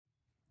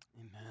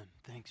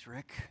Thanks,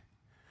 Rick.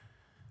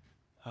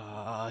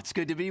 It's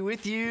good to be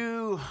with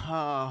you.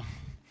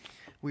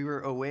 We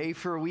were away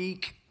for a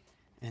week,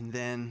 and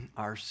then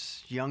our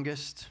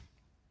youngest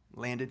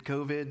landed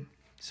COVID,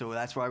 so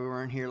that's why we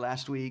weren't here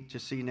last week.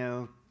 Just so you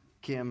know,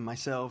 Kim,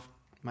 myself,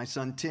 my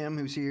son Tim,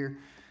 who's here,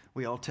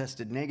 we all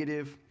tested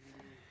negative,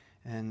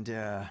 and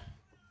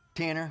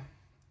Tanner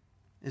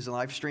is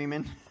live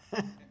streaming.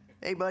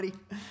 Hey, buddy.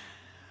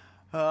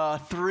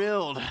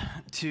 Thrilled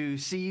to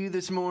see you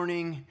this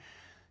morning.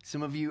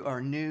 Some of you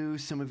are new.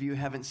 Some of you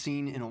haven't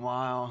seen in a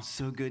while.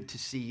 So good to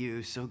see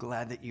you. So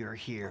glad that you're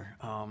here.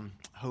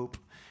 Hope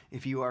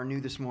if you are new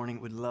this morning,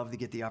 would love to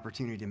get the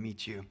opportunity to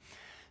meet you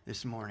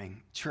this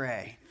morning.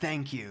 Trey,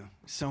 thank you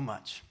so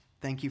much.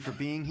 Thank you for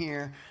being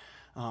here.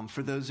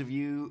 For those of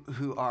you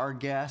who are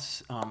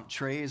guests,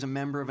 Trey is a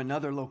member of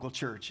another local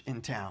church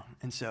in town.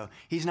 And so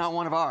he's not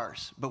one of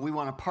ours, but we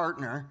want to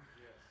partner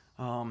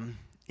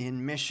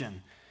in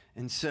mission.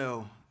 And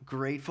so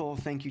grateful.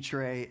 Thank you,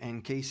 Trey.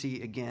 And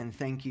Casey, again,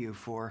 thank you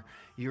for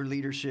your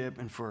leadership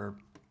and for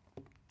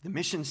the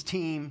missions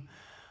team,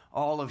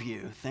 all of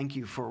you. Thank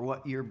you for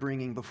what you're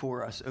bringing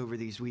before us over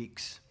these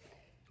weeks.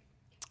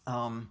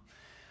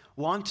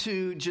 Want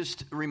to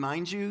just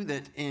remind you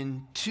that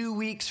in 2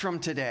 weeks from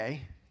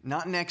today,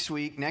 not next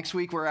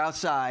week we're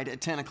outside at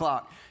 10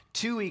 o'clock.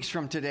 2 weeks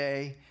from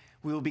today,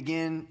 we will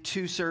begin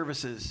 2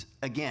 services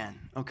again,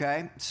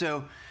 okay? So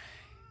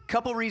a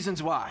couple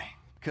reasons why,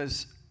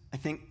 because I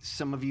think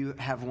some of you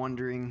have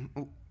wondering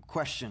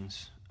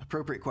questions,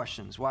 appropriate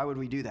questions. Why would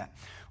we do that?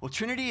 Well,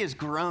 Trinity has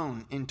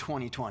grown in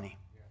 2020,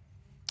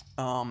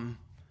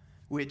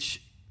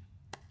 which,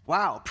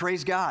 wow,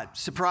 praise God.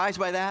 Surprised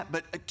by that.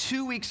 But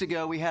 2 weeks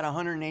ago, we had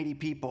 180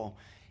 people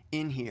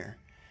in here.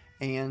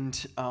 And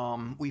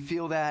we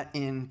feel that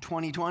in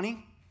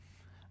 2020,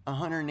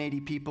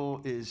 180 people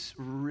is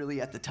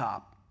really at the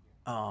top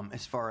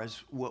as far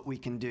as what we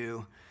can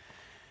do,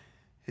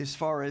 as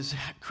far as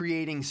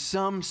creating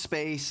some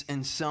space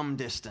and some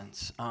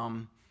distance.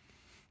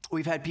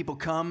 We've had people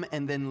come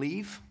and then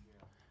leave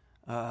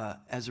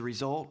as a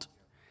result.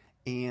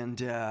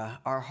 And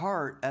our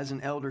heart as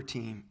an elder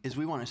team is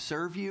we want to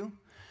serve you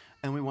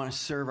and we want to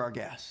serve our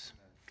guests.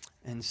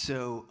 And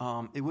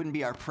so it wouldn't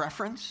be our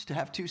preference to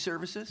have 2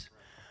 services,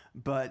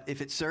 but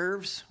if it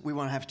serves, we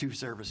want to have 2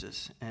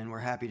 services, and we're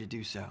happy to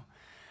do so.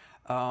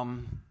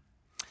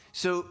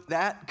 So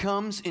that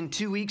comes in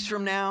 2 weeks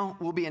from now.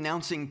 We'll be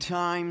announcing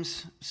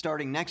times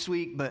starting next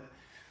week, but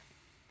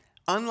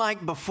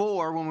unlike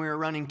before when we were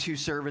running 2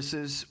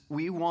 services,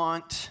 we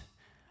want,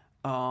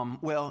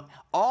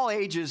 all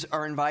ages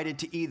are invited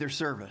to either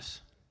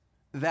service.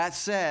 That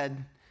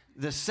said,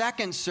 the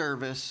second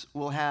service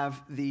will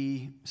have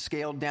the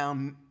scaled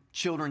down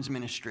children's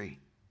ministry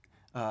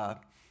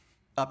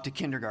up to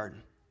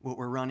kindergarten, what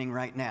we're running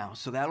right now.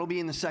 So that'll be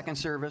in the second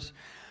service.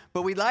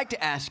 But we'd like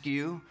to ask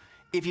you,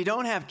 if you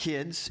don't have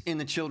kids in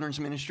the children's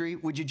ministry,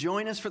 would you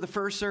join us for the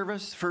first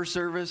service? First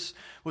service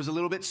was a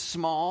little bit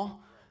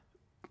small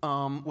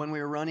when we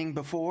were running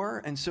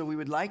before, and so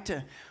we'd like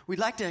to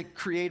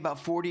create about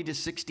 40 to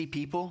 60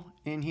 people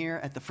in here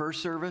at the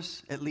first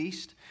service at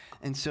least.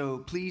 And so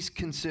please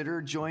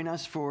join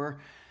us for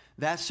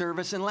that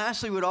service. And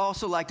lastly, we'd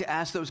also like to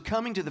ask those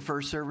coming to the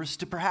first service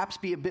to perhaps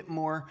be a bit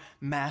more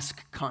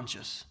mask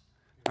conscious,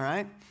 all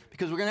right?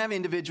 Because we're going to have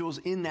individuals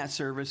in that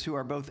service who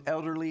are both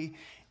elderly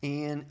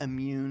and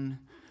immune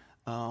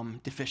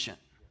deficient.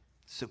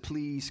 So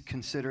please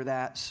consider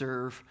that,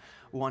 serve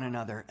one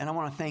another. And I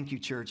want to thank you,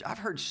 church. I've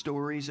heard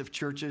stories of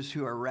churches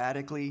who are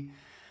radically,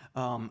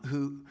 they're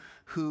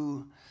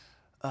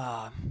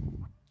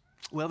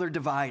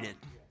divided,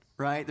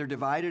 right? They're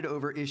divided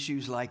over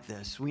issues like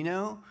this. We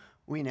know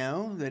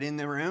that in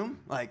the room,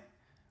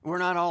 we're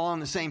not all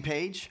on the same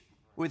page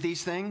with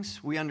these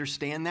things. We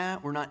understand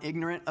that. We're not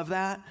ignorant of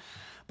that.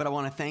 But I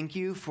want to thank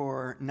you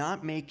for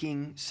not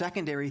making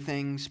secondary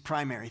things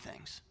primary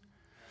things.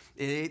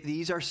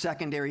 These are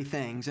secondary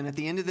things. And at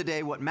the end of the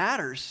day, what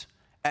matters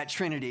at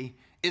Trinity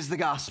is the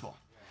gospel.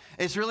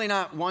 It's really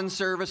not 1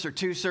 service or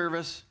 2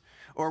 service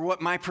or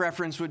what my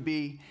preference would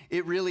be.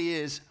 It really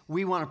is,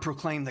 we want to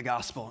proclaim the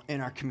gospel in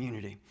our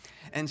community.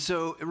 And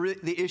so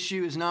the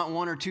issue is not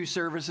 1 or 2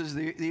 services.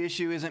 The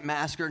issue isn't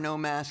mask or no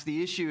mask.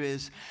 The issue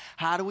is,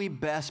 how do we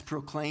best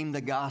proclaim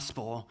the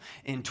gospel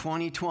in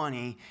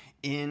 2020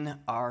 in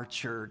our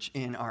church,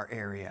 in our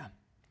area?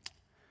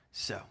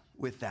 So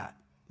with that,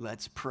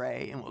 let's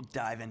pray and we'll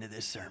dive into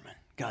this sermon.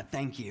 God,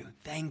 thank you.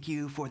 Thank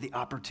you for the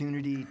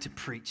opportunity to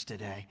preach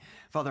today.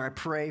 Father, I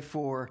pray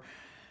for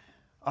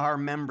our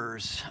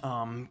members,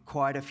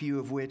 quite a few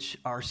of which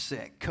are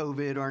sick,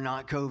 COVID or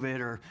not COVID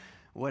or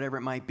whatever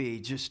it might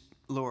be.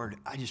 Lord,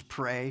 I just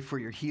pray for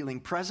your healing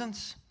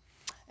presence.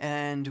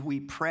 And we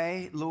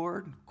pray,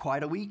 Lord,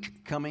 quite a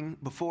week coming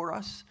before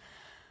us.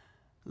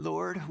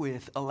 Lord,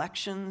 with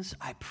elections,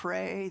 I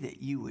pray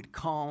that you would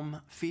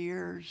calm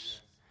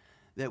fears,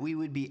 that we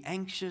would be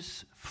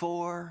anxious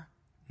for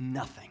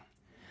nothing,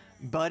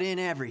 but in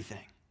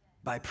everything,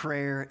 by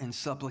prayer and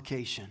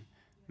supplication,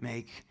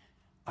 make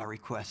our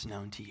requests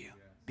known to you.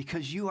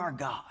 Because you are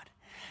God,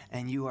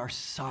 and you are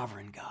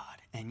sovereign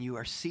God, and you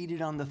are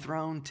seated on the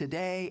throne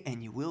today,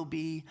 and you will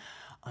be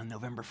on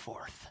November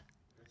 4th,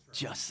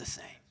 just the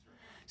same.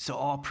 So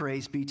all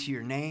praise be to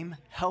your name.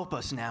 Help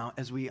us now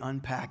as we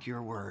unpack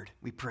your word.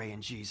 We pray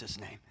in Jesus'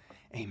 name.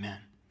 Amen.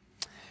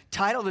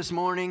 Title this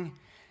morning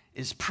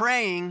is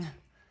Praying,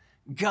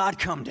 God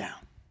Come Down.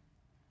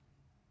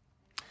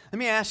 Let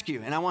me ask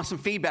you, and I want some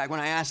feedback when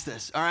I ask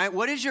this, all right?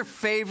 What is your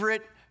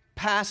favorite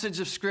passage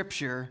of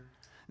Scripture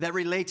that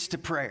relates to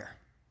prayer?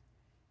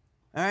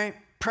 All right?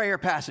 Prayer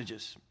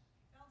passages.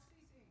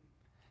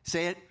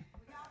 Say it.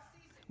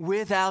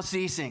 Without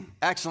ceasing.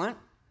 Excellent.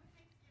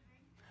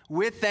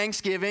 With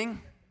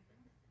thanksgiving.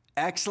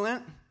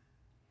 Excellent.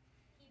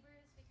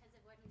 Hebrews, because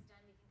of what he's done,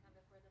 we can come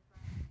before the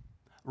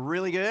throne.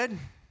 Really good. Don't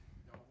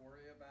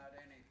worry about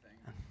anything.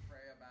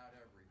 Pray about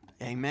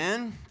everything.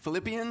 Amen.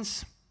 Philippians.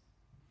 Seek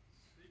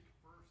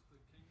first the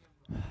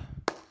kingdom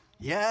of God.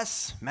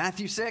 Yes.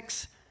 Matthew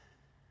 6.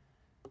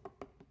 Father,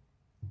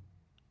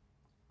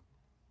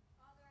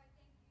 I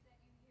thank you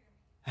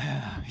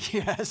that you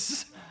hear me.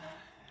 Yes.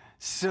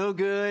 So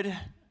good.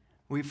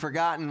 We've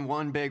forgotten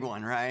one big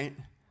one, right?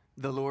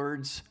 The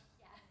Lord's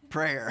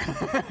Prayer.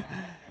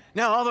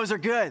 No, all those are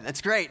good.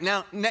 That's great.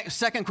 Now,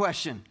 second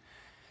question.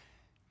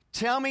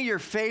 Tell me your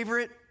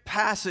favorite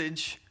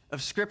passage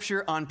of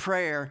Scripture on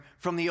prayer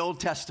from the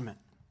Old Testament.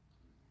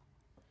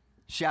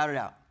 Shout it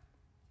out.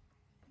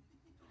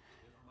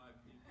 If my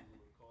people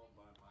who are called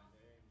by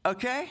my name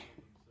Okay.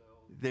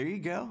 There you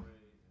go. pray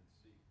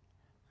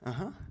and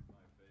seek Uh-huh. my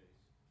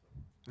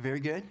face. Very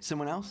good.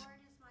 Someone else? Lord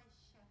is my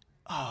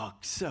shepherd. Oh,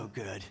 so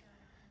good.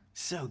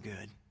 So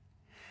good.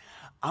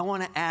 I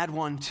want to add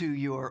one to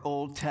your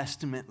Old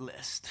Testament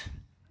list.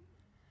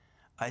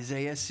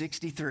 Isaiah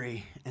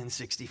 63 and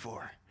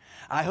 64.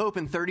 I hope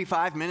in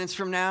 35 minutes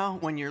from now,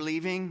 when you're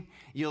leaving,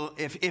 you'll,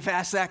 if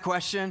asked that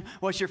question,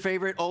 what's your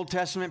favorite Old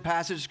Testament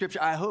passage of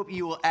Scripture? I hope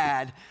you will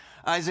add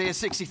Isaiah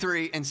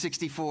 63 and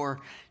 64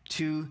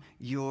 to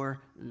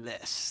your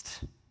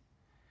list.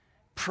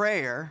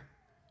 Prayer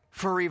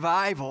for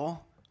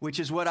revival, which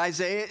is what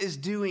Isaiah is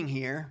doing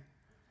here.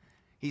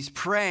 He's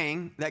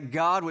praying that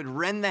God would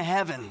rend the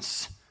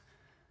heavens.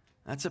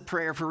 That's a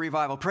prayer for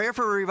revival. Prayer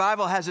for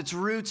revival has its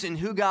roots in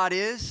who God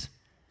is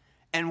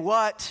and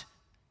what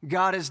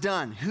God has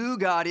done. Who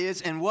God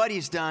is and what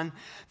he's done.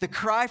 The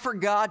cry for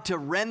God to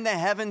rend the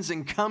heavens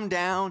and come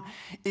down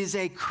is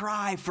a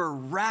cry for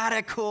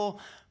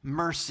radical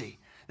mercy.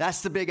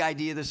 That's the big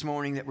idea this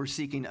morning that we're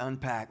seeking to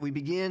unpack. We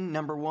begin,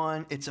 number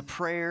one, it's a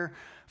prayer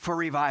for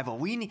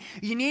revival.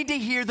 You need to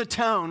hear the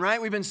tone,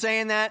 right? We've been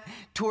saying that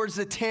towards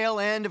the tail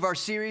end of our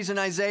series in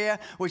Isaiah,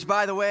 which,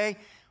 by the way,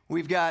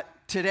 we've got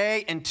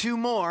today and 2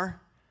 more,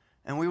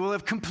 and we will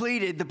have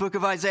completed the book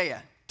of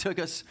Isaiah. Took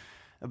us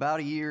about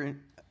a year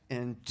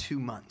and 2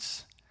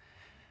 months.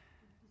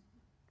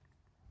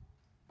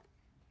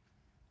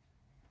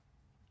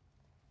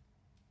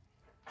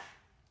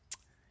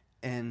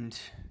 And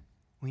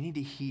we need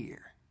to hear.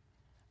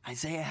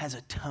 Isaiah has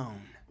a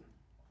tone.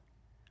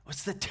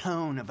 What's the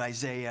tone of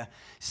Isaiah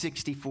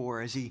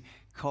 64 as he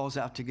calls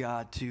out to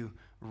God to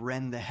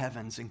rend the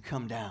heavens and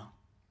come down?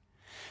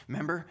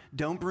 Remember,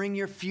 don't bring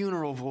your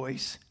funeral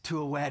voice to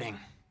a wedding.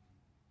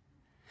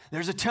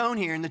 There's a tone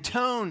here, and the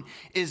tone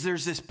is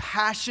there's this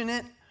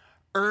passionate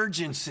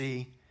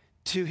urgency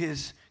to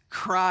his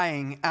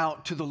crying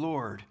out to the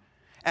Lord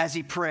as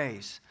he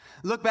prays.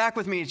 Look back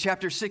with me to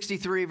chapter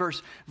 63,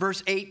 verse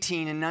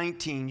 18 and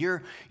 19.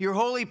 Your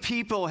holy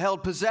people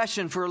held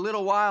possession for a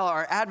little while.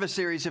 Our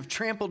adversaries have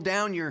trampled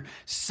down your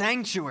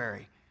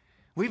sanctuary.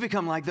 We've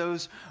become like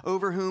those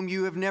over whom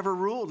you have never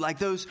ruled, like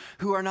those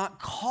who are not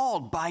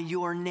called by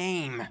your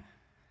name.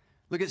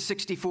 Look at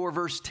 64,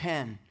 verse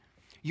 10.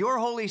 Your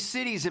holy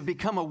cities have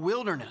become a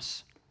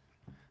wilderness.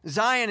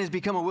 Zion has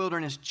become a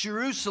wilderness.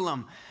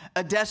 Jerusalem,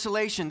 a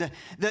desolation.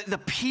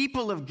 The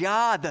people of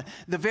God,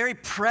 the very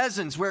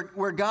presence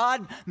where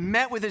God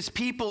met with his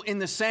people in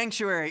the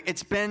sanctuary,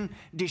 it's been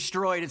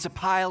destroyed. It's a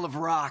pile of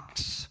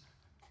rocks.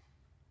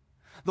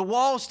 The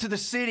walls to the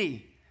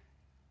city,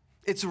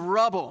 it's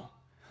rubble.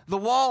 The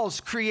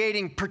walls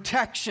creating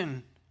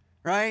protection,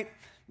 right?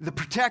 The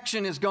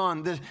protection is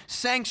gone. The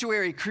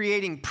sanctuary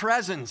creating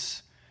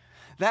presence.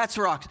 That's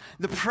rocks.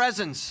 The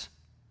presence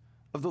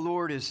of the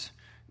Lord is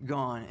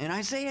gone. And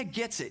Isaiah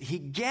gets it. He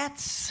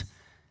gets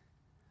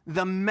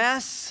the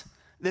mess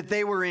that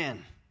they were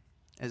in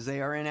as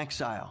they are in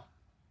exile.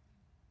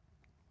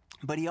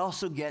 But he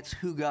also gets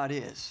who God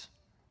is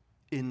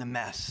in the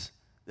mess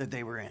that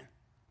they were in.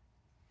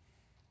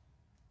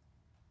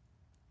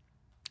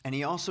 And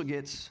he also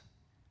gets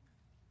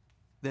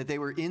that they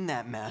were in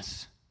that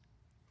mess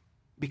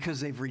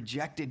because they've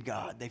rejected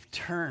God. They've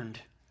turned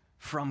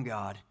from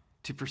God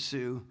to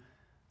pursue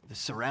the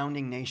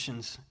surrounding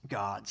nations'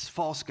 gods,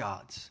 false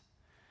gods.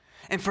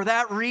 And for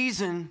that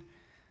reason,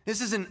 this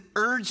is an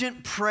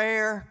urgent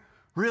prayer.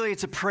 Really,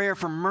 it's a prayer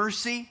for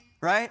mercy,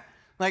 right?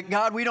 Like,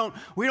 God, we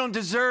don't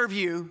deserve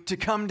you to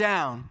come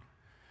down,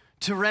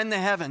 to rend the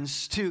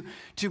heavens, to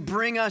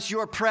bring us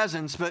your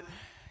presence. But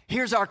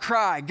here's our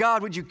cry.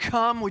 God, would you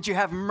come? Would you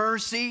have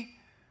mercy?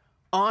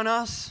 on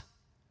us.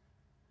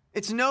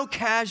 It's no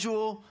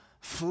casual,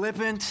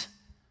 flippant,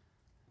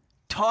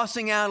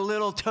 tossing out a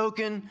little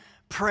token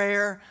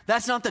prayer.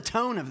 That's not the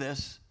tone of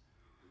this.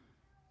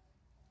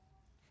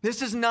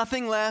 This is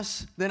nothing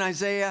less than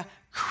Isaiah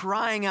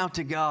crying out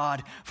to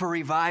God for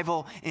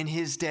revival in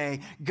his day.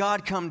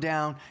 God, come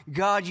down.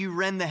 God, you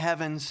rend the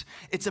heavens.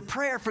 It's a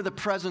prayer for the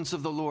presence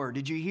of the Lord.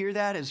 Did you hear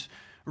that as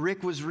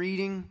Rick was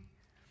reading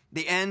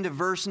the end of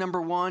verse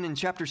number 1 in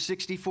chapter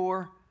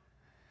 64?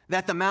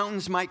 That the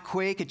mountains might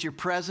quake at your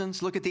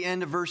presence. Look at the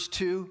end of verse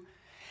 2.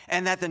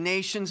 And that the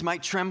nations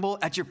might tremble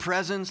at your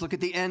presence. Look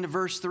at the end of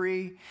verse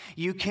 3.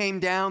 You came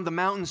down, the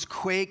mountains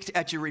quaked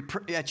at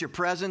your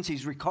presence.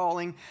 He's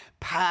recalling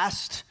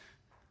past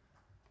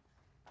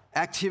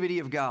activity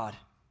of God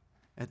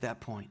at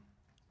that point.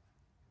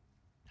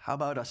 How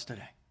about us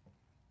today?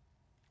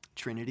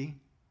 Trinity,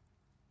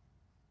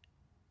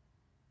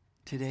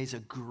 today's a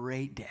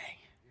great day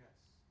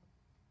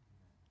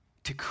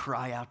to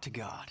cry out to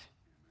God.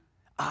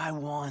 I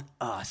want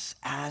us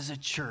as a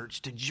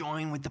church to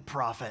join with the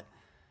prophet,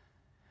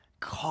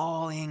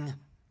 calling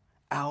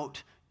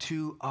out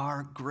to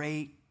our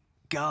great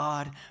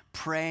God,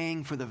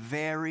 praying for the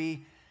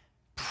very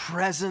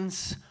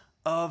presence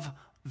of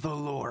the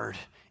Lord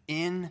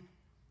in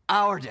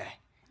our day,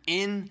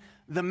 in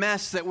the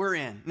mess that we're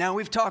in. Now,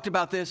 we've talked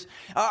about this.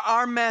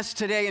 Our mess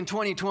today in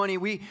 2020,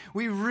 we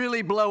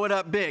really blow it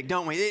up big,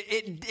 don't we?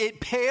 It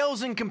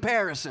pales in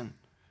comparison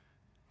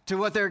to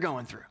what they're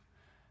going through.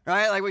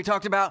 Right? Like we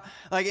talked about,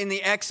 like in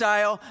the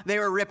exile, they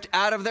were ripped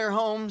out of their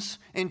homes.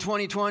 In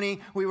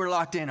 2020, we were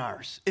locked in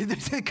ours.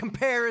 The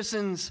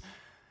comparisons,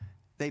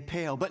 they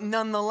pale. But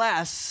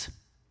nonetheless,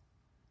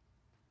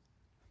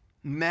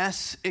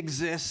 mess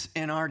exists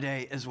in our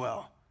day as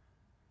well.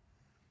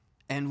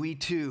 And we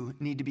too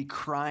need to be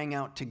crying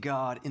out to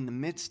God in the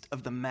midst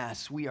of the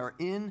mess. We are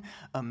in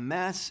a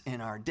mess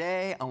in our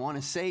day. I want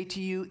to say to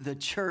you, the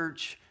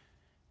church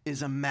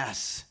is a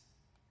mess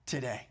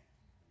today.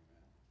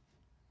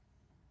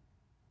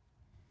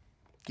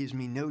 Gives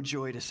me no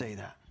joy to say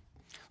that.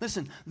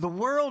 Listen, the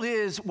world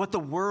is what the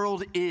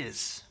world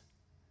is.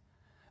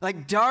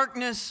 Like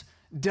darkness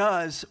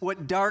does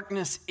what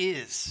darkness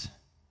is.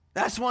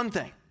 That's one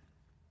thing.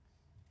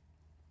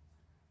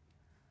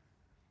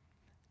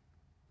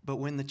 But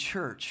when the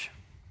church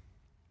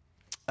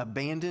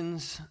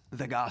abandons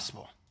the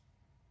gospel,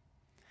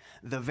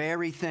 the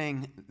very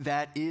thing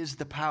that is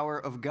the power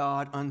of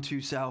God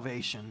unto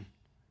salvation,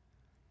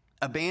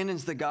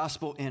 abandons the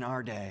gospel in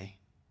our day,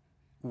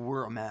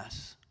 we're a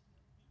mess.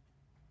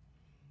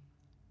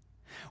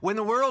 When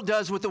the world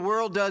does what the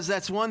world does,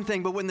 that's one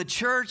thing. But when the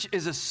church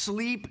is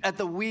asleep at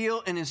the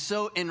wheel and is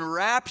so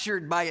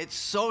enraptured by its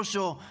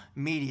social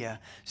media,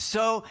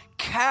 so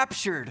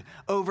captured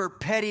over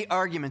petty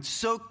arguments,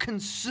 so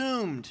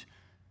consumed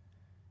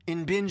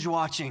in binge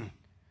watching,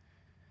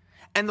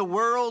 and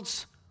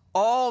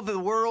all the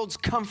world's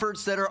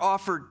comforts that are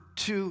offered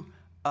to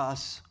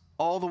us,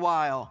 all the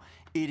while,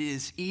 it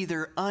is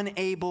either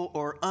unable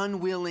or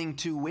unwilling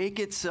to wake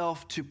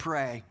itself to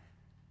pray.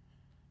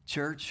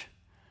 Church,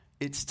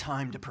 it's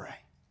time to pray.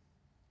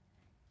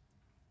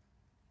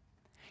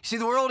 See,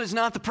 the world is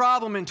not the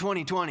problem in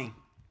 2020.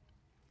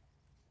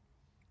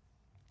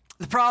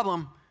 The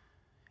problem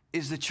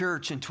is the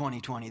church in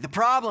 2020. The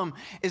problem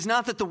is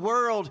not that the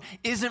world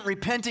isn't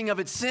repenting of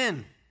its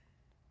sin.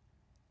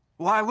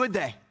 Why would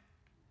they?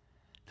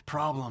 The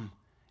problem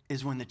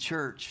is when the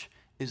church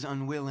is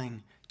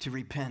unwilling to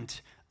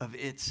repent of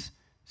its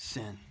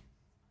sin.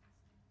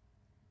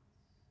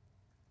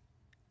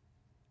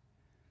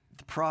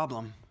 The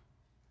problem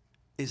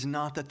is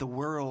not that the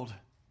world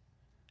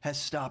has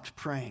stopped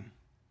praying.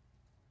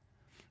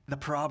 The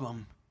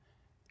problem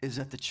is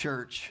that the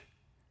church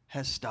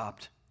has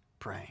stopped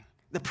praying.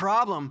 The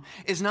problem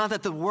is not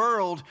that the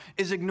world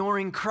is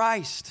ignoring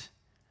Christ.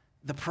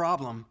 The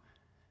problem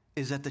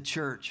is that the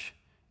church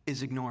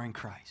is ignoring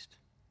Christ.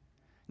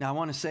 Now, I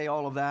want to say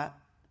all of that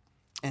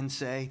and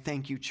say,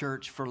 thank you,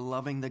 church, for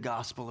loving the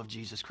gospel of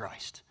Jesus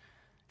Christ.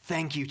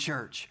 Thank you,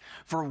 church,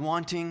 for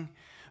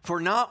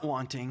not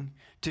wanting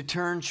to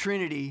turn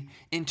Trinity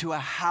into a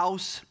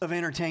house of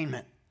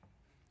entertainment.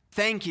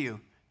 Thank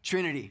you,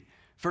 Trinity,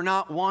 for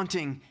not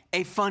wanting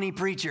a funny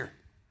preacher,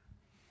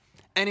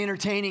 an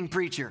entertaining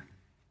preacher.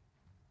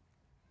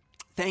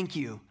 Thank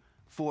you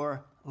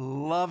for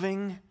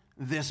loving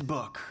this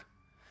book.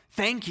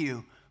 Thank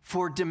you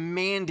for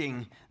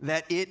demanding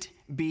that it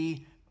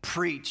be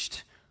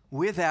preached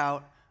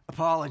without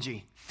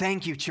apology.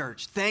 Thank you,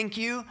 church. Thank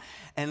you.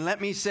 And let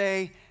me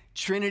say,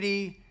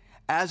 Trinity,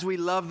 as we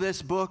love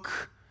this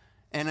book,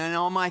 and in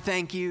all my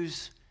thank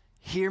yous,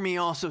 hear me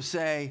also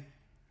say,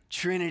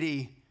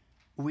 Trinity,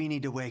 we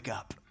need to wake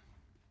up.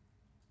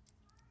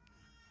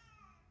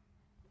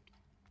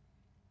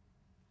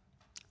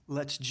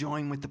 Let's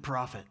join with the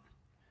prophet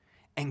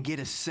and get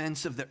a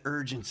sense of the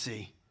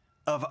urgency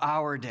of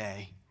our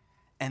day,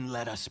 and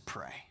let us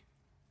pray.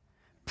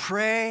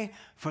 Pray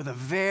for the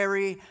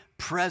very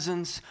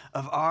presence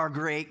of our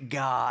great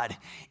God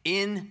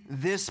in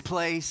this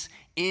place,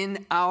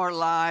 in our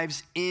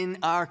lives, in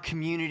our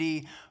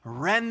community.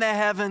 Rend the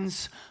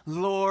heavens,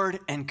 Lord,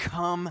 and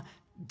come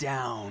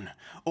down.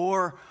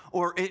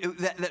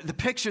 The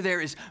picture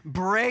there is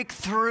break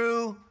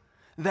through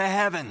the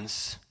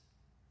heavens.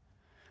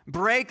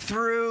 Break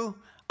through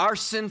our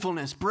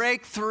sinfulness.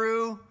 Break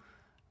through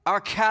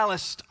our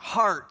calloused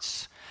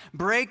hearts.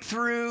 Break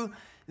through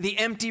the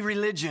empty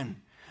religion.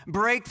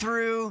 Break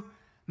through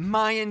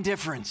my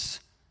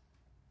indifference.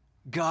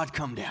 God,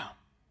 come down.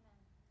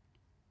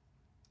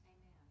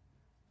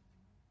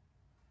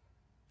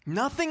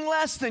 Nothing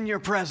less than your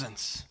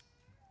presence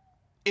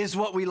is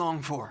what we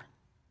long for.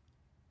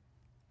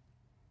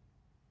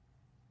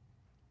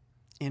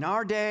 In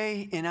our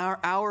day, in our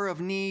hour of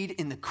need,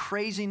 in the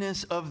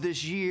craziness of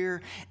this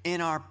year,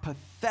 in our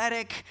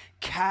pathetic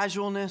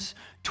casualness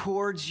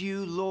towards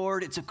you,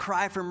 Lord, it's a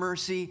cry for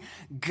mercy.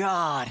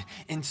 God,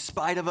 in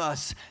spite of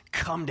us,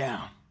 come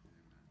down.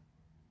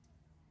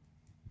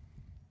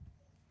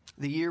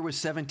 The year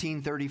was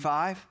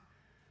 1735,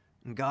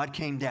 and God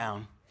came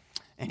down,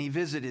 and he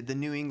visited the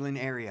New England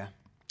area.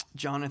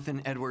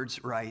 Jonathan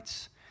Edwards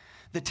writes,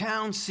 "The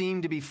town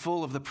seemed to be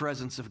full of the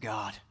presence of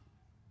God."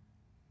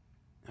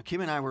 Now,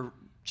 Kim and I were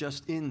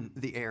just in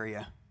the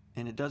area,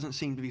 and it doesn't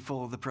seem to be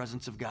full of the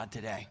presence of God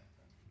today.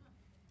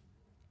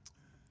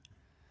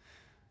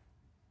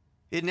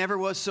 It never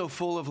was so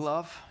full of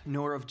love,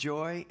 nor of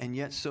joy, and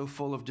yet so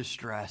full of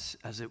distress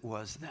as it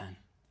was then.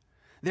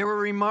 There were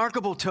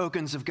remarkable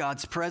tokens of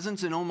God's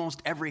presence in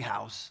almost every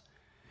house.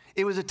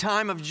 It was a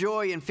time of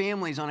joy in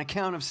families on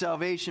account of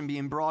salvation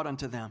being brought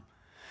unto them.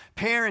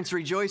 Parents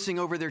rejoicing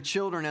over their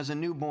children as a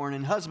newborn,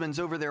 and husbands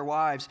over their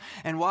wives,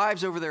 and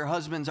wives over their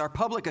husbands. Our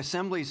public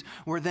assemblies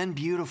were then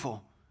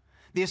beautiful.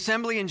 The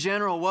assembly in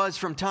general was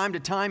from time to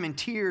time in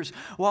tears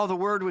while the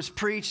word was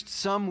preached,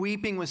 some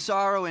weeping with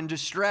sorrow and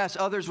distress,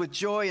 others with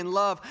joy and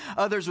love,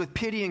 others with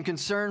pity and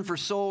concern for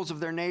souls of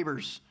their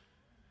neighbors.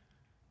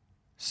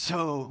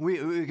 So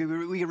we can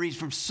read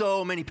from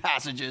so many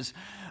passages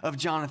of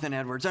Jonathan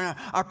Edwards.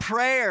 Our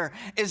prayer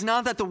is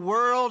not that the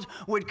world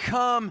would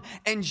come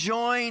and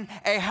join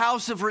a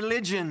house of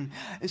religion,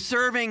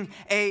 serving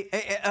a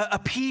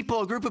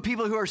group of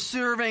people who are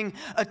serving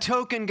a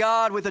token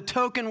God with a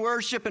token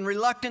worship and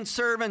reluctant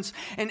servants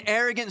and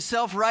arrogant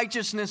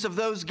self-righteousness of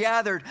those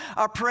gathered.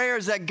 Our prayer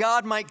is that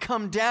God might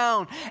come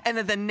down and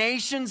that the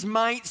nations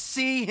might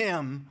see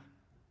him.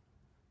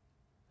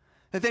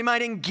 That they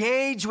might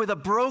engage with a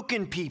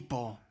broken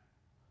people,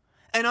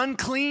 an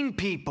unclean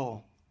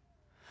people,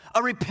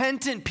 a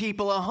repentant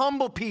people, a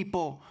humble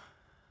people,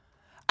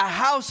 a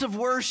house of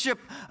worship,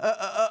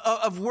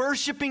 of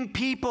worshiping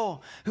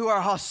people who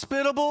are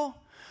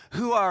hospitable,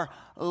 who are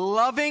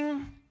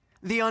loving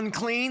the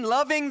unclean,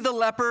 loving the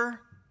leper,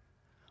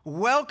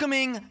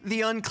 welcoming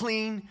the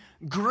unclean,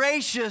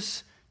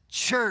 gracious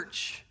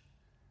church.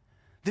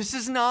 This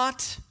is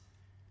not,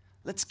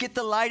 let's get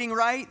the lighting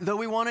right, though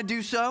we want to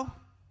do so.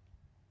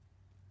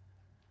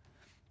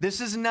 This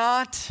is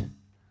not,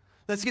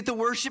 let's get the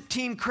worship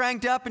team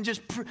cranked up and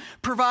just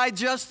provide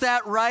just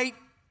that right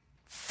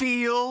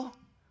feel.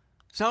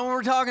 That's not what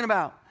we're talking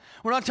about.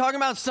 We're not talking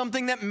about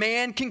something that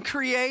man can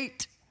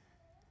create.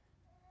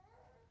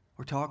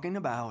 We're talking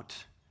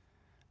about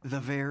the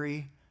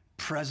very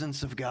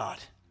presence of God.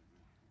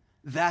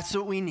 That's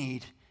what we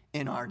need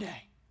in our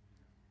day.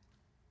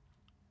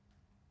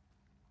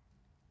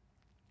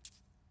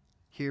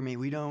 Hear me,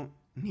 we don't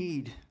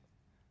need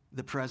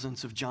the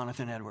presence of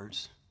Jonathan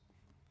Edwards.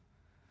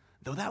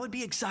 Though that would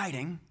be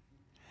exciting,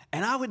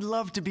 and I would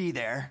love to be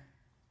there,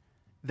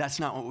 that's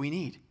not what we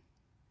need.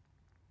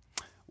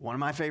 One of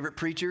my favorite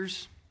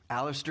preachers,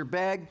 Alistair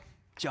Begg,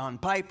 John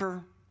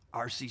Piper,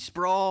 R.C.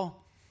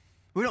 Sproul.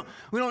 We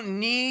don't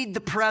need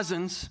the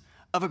presence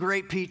of a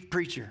great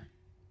preacher.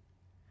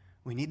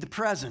 We need the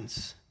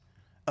presence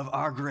of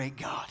our great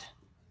God.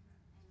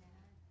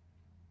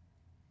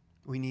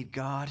 We need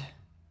God,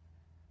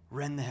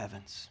 rend the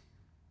heavens,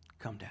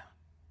 come down.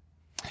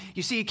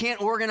 You see, you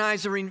can't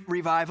organize a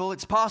revival.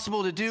 It's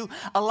possible to do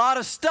a lot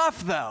of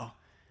stuff, though.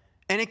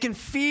 And it can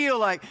feel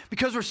like,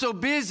 because we're so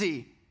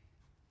busy,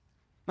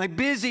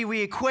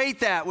 we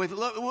equate that with,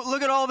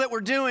 look at all that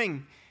we're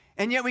doing.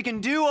 And yet we can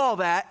do all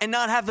that and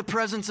not have the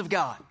presence of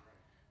God.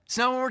 It's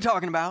not what we're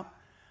talking about.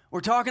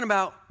 We're talking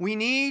about we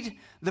need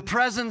the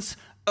presence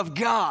of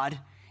God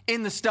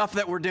in the stuff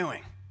that we're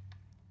doing.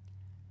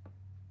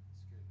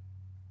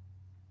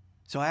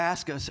 So I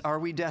ask us, are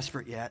we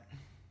desperate yet?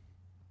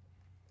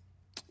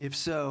 If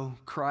so,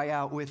 cry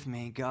out with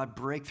me, God,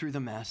 break through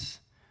the mess,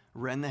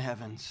 rend the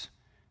heavens,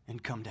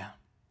 and come down.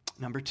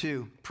 Number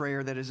 2,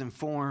 prayer that is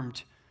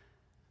informed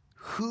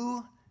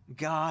who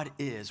God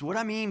is. What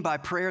I mean by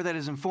prayer that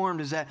is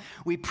informed is that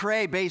we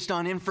pray based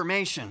on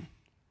information.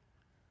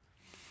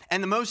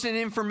 And the most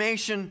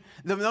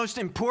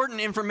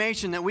important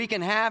information that we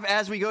can have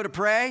as we go to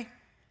pray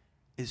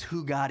is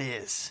who God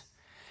is,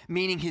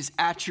 meaning his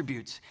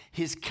attributes,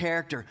 his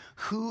character.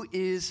 Who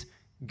is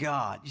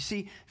God? You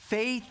see,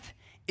 faith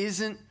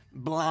isn't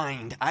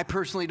blind. I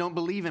personally don't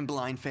believe in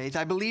blind faith.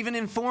 I believe in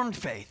informed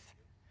faith.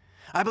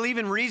 I believe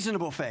in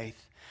reasonable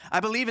faith. I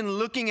believe in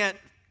looking at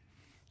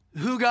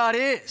who God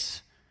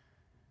is.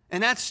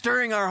 And that's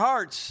stirring our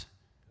hearts.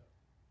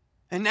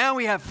 And now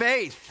we have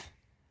faith.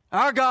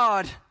 Our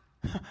God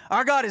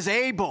is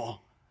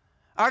able.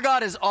 Our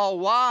God is all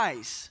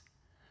wise.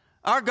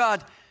 Our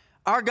God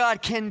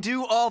can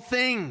do all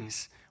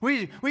things.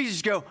 We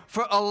just go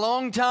for a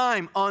long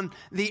time on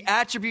the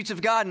attributes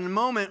of God. In a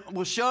moment,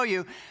 we'll show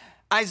you.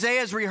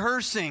 Isaiah's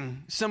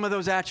rehearsing some of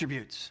those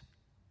attributes.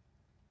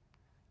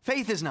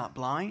 Faith is not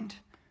blind.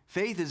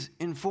 Faith is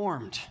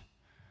informed.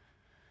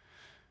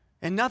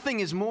 And nothing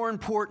is more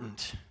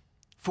important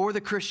for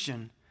the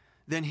Christian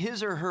than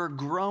his or her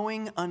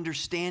growing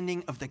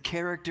understanding of the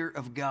character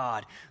of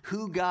God,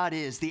 who God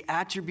is, the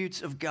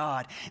attributes of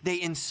God.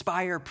 They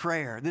inspire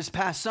prayer. This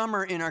past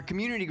summer in our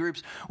community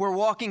groups, we're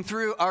walking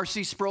through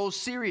R.C. Sproul's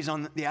series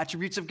on the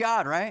attributes of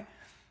God, right?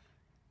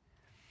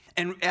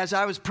 And as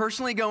I was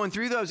personally going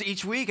through those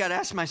each week, I'd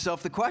ask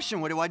myself the question,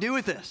 what do I do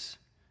with this?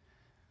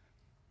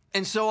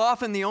 And so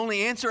often the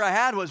only answer I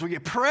had was, well, you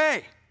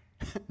pray.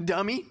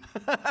 Dummy.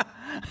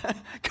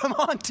 Come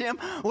on, Tim.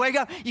 Wake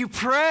up. You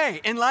pray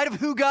in light of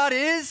who God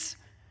is.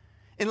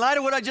 In light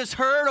of what I just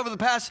heard over the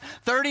past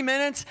 30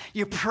 minutes,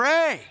 you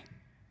pray.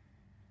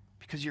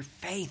 Because your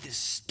faith is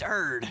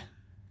stirred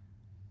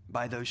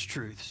by those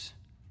truths.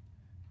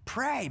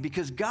 Pray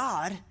because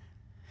God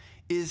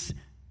is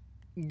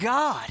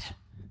God.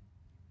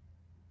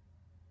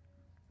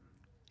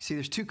 See,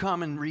 there's two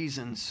common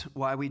reasons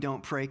why we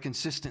don't pray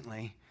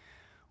consistently.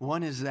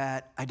 One is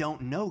that I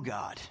don't know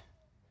God.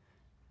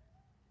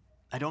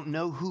 I don't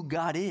know who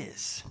God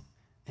is.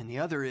 And the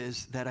other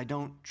is that I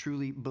don't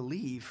truly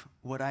believe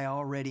what I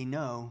already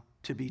know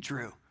to be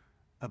true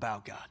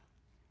about God.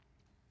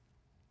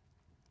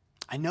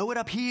 I know it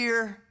up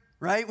here,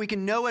 right? We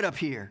can know it up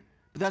here,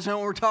 but that's not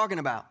what we're talking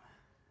about.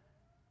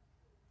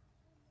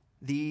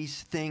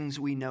 These things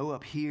we know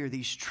up here,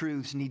 these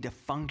truths need to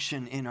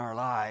function in our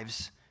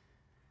lives,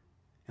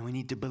 and we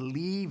need to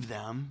believe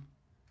them,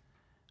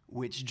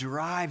 which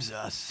drives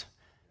us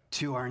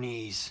to our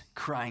knees,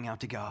 crying out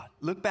to God.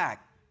 Look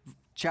back,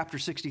 chapter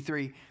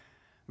 63,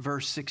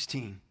 verse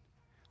 16.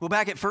 Well,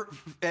 back at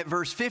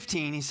verse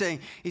 15, he's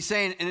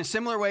saying in a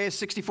similar way as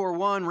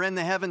 64:1, rend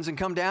the heavens and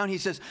come down. He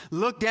says,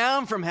 look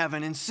down from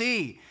heaven and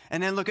see.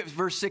 And then look at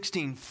verse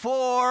 16.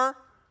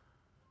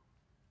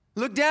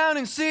 Look down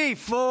and see,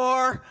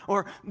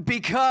 or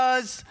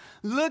because,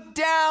 look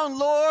down,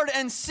 Lord,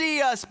 and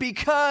see us,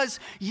 because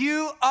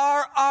you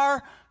are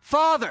our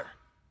Father.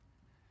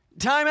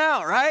 Time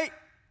out, right?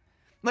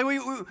 Like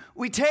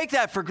we take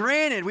that for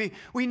granted.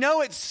 We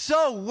know it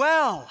so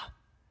well,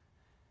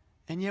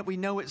 and yet we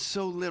know it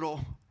so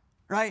little,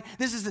 right?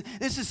 This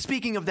is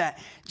speaking of that,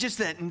 just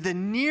that the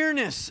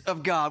nearness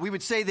of God. We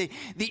would say the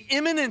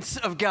immanence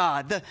of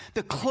God,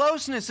 the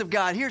closeness of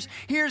God.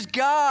 Here's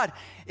God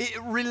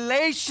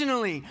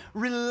relationally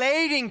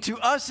relating to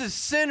us as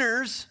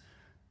sinners.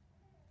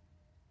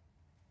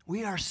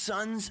 We are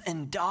sons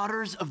and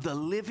daughters of the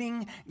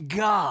living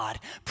God.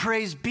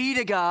 Praise be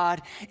to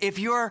God. If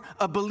you're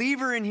a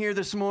believer in here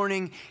this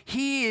morning,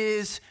 He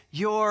is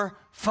your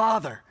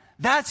Father.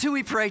 That's who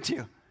we pray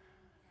to.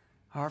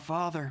 Our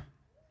Father.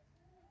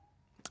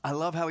 I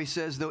love how he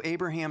says, though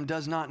Abraham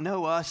does not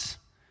know us,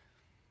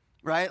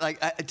 right?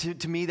 Like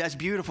to me, that's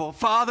beautiful.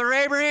 Father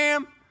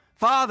Abraham.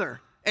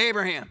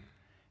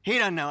 He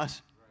doesn't know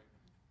us.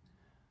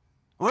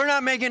 We're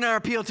not making our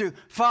appeal to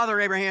Father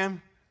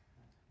Abraham.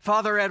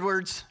 Father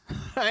Edwards,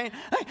 right?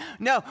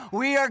 No,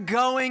 we are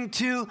going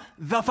to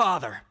the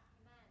Father.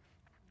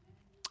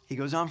 He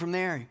goes on from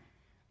there.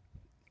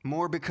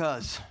 More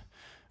because,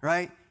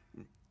 right?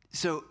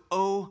 So,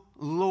 oh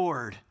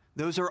Lord,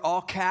 those are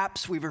all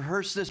caps. We've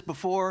rehearsed this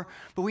before,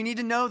 but we need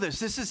to know this.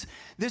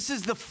 This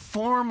is the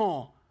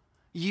formal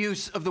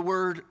use of the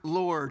word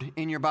Lord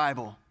in your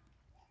Bible.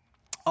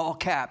 All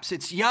caps.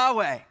 It's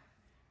Yahweh.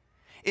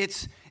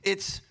 It's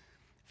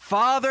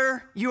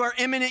Father, you are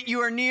immanent, you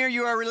are near,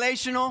 you are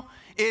relational.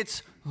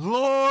 It's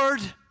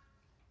Lord,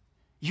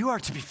 you are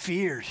to be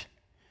feared.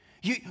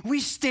 We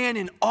stand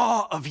in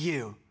awe of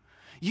you.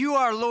 You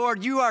are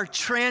Lord, you are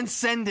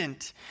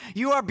transcendent.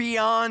 You are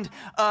beyond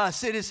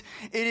us. It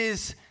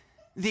is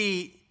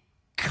the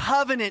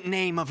covenant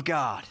name of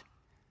God.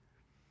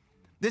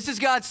 This is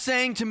God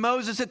saying to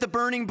Moses at the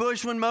burning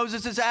bush when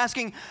Moses is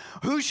asking,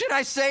 who should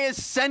I say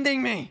is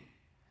sending me?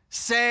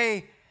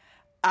 Say,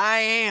 I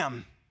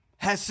am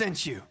has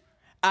sent you.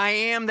 I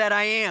am that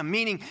I am,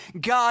 meaning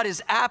God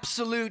is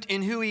absolute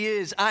in who he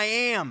is. I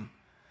am.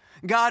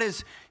 God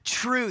is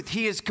truth.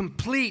 He is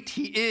complete.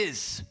 He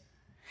is.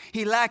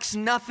 He lacks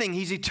nothing.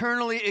 He's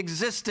eternally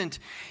existent.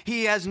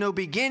 He has no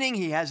beginning.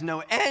 He has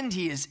no end.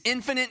 He is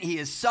infinite. He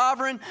is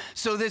sovereign.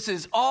 So this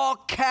is all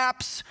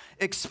caps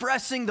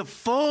expressing the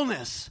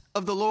fullness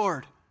of the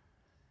Lord.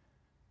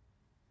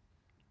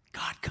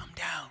 God, come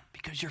down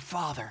because you're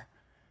Father,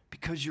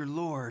 because you're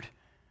Lord.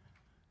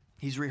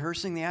 He's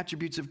rehearsing the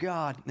attributes of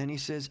God. Then he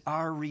says,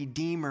 our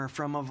Redeemer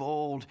from of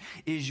old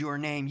is your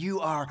name.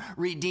 You are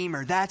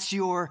Redeemer. That's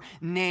your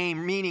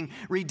name, meaning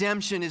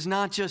redemption is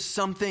not just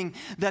something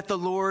that the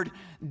Lord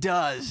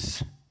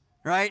does,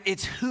 right?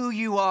 It's who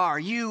you are.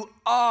 You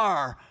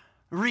are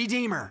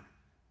Redeemer.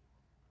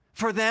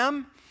 For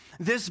them,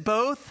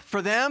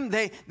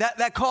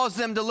 that caused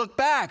them to look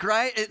back,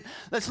 right?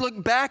 Let's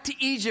look back to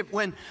Egypt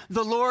when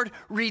the Lord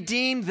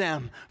redeemed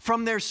them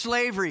from their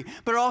slavery,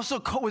 but it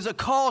also was a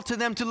call to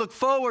them to look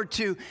forward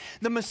to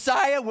the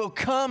Messiah will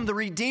come, the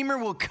Redeemer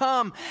will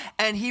come,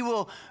 and he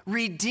will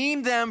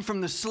redeem them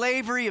from the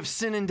slavery of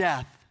sin and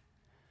death.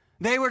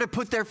 They were to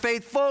put their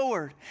faith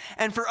forward.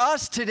 And for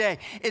us today,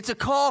 it's a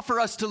call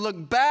for us to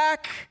look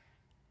back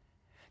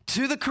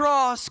to the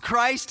cross.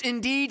 Christ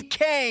indeed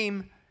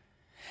came,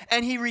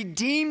 and he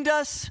redeemed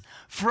us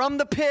from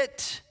the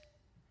pit.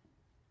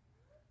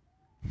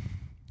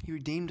 He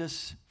redeemed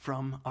us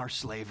from our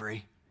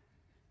slavery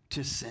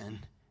to sin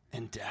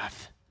and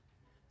death.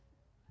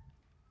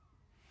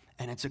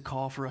 And it's a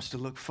call for us to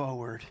look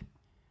forward.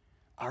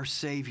 Our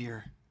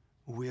Savior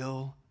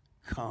will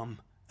come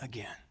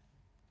again.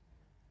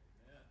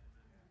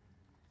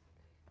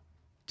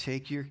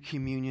 Take your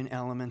communion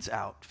elements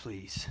out,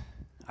 please.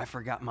 I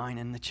forgot mine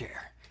in the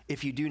chair.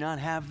 If you do not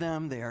have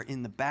them, they are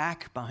in the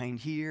back, behind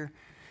here,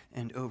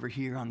 and over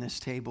here on this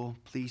table.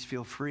 Please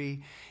feel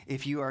free.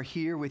 If you are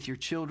here with your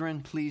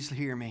children, please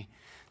hear me.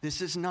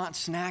 This is not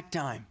snack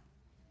time.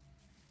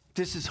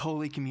 This is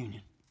Holy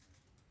Communion.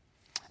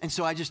 And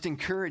so I just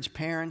encourage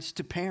parents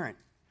to parent,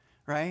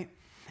 right?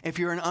 If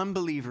you're an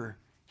unbeliever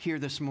here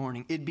this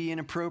morning, it'd be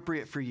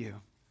inappropriate for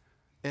you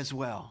as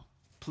well.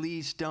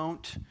 Please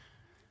don't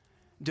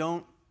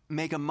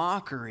make a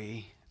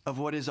mockery of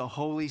what is a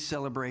holy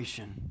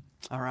celebration.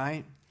 All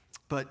right?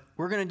 But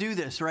we're going to do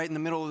this right in the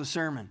middle of the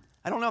sermon.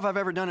 I don't know if I've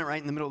ever done it right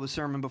in the middle of the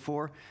sermon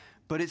before,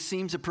 but it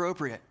seems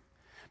appropriate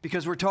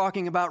because we're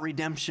talking about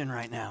redemption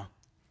right now.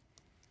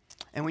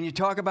 And when you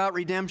talk about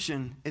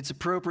redemption, it's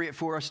appropriate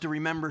for us to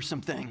remember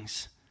some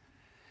things.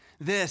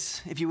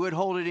 This, if you would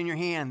hold it in your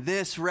hand,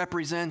 this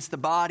represents the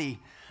body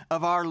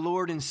of our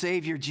Lord and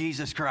Savior,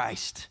 Jesus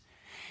Christ.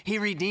 He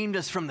redeemed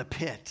us from the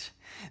pit.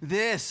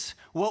 This,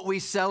 what we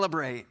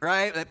celebrate,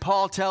 right? That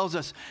Paul tells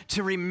us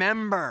to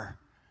remember.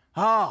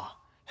 Oh,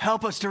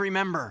 help us to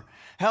remember.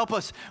 Help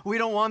us. We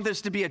don't want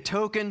this to be a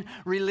token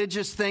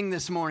religious thing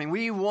this morning.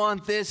 We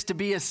want this to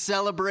be a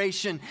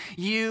celebration.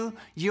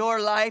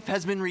 Your life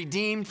has been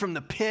redeemed from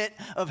the pit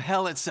of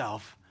hell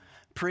itself.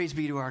 Praise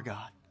be to our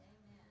God.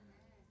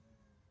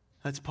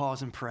 Let's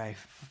pause and pray.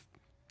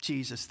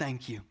 Jesus,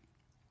 thank you.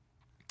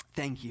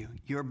 Thank you.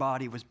 Your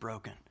body was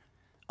broken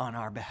on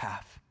our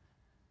behalf.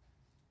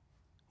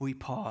 We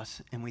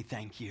pause and we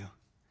thank you.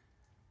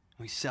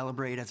 We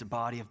celebrate as a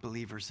body of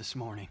believers this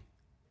morning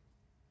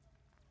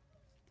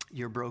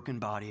your broken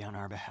body on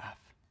our behalf.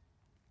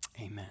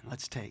 Amen.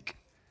 Let's take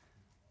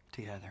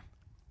together.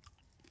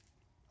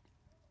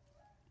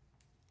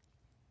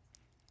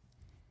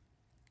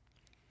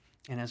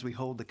 And as we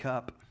hold the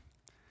cup,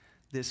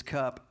 this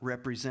cup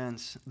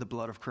represents the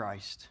blood of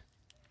Christ.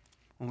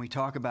 When we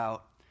talk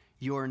about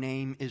your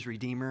name is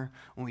Redeemer,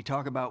 when we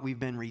talk about we've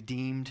been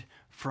redeemed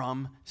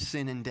from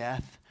sin and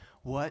death,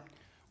 what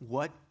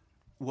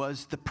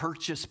was the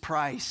purchase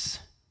price,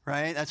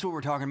 right? That's what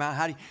we're talking about.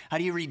 How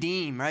do you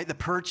redeem, right? The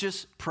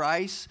purchase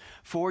price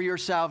for your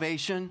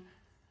salvation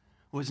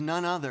was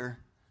none other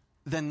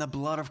than the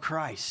blood of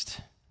Christ.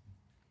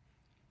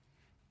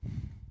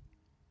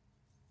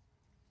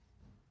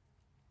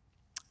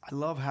 I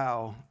love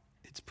how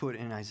it's put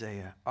in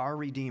Isaiah. Our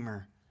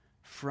Redeemer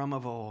from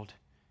of old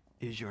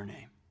is your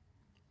name.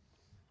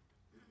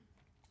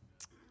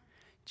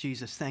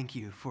 Jesus, thank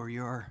you for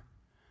your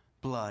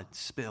blood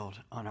spilled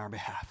on our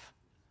behalf.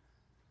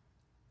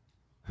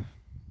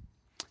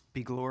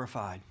 Be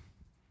glorified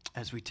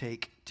as we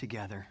take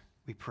together,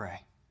 we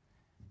pray.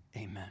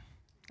 Amen.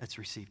 Let's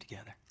receive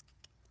together.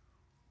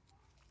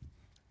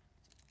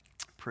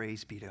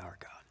 Praise be to our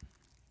God.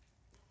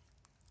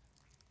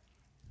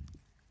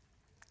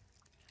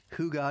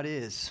 Who God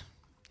is.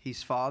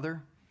 He's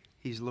Father,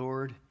 He's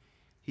Lord,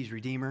 He's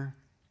Redeemer.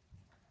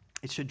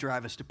 It should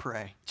drive us to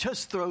pray.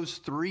 Just those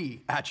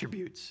three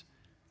attributes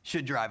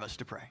should drive us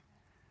to pray.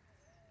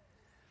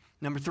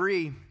 Number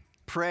 3,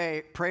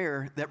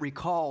 prayer that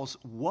recalls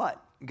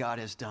what God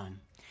has done.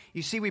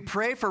 You see, we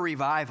pray for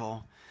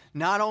revival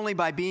not only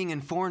by being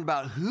informed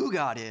about who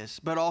God is,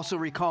 but also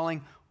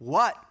recalling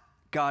what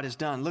God has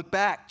done. Look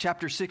back,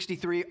 chapter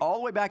 63, all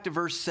the way back to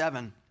verse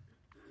 7.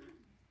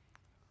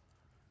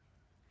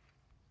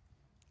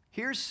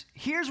 Here's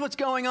what's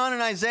going on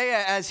in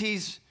Isaiah as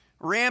he's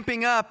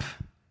ramping up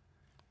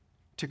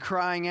to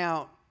crying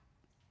out,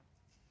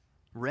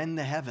 rend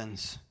the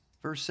heavens.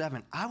 Verse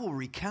 7, I will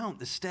recount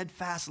the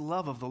steadfast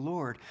love of the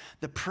Lord,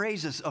 the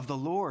praises of the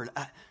Lord.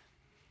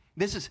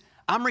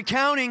 I'm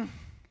recounting,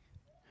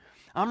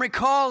 I'm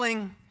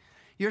recalling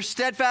your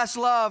steadfast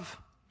love,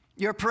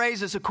 your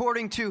praises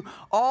according to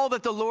all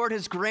that the Lord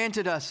has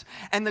granted us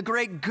and the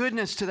great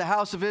goodness to the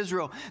house of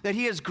Israel, that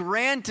he has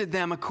granted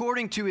them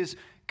according to his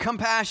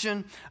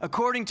compassion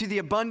according to the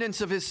abundance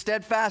of his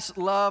steadfast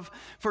love.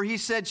 For he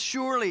said,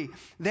 surely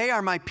they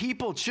are my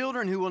people,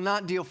 children who will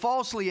not deal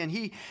falsely. And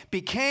he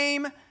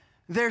became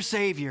their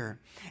Savior.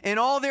 In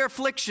all their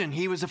affliction,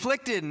 he was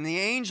afflicted, and the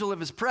angel of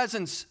his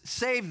presence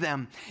saved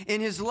them.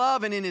 In his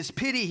love and in his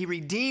pity, he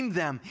redeemed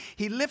them.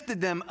 He lifted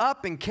them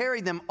up and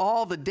carried them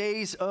all the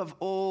days of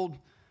old.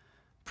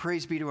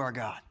 Praise be to our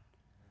God.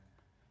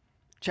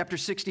 Chapter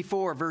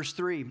 64, verse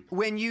 3.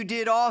 When you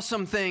did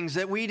awesome things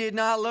that we did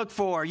not look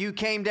for, you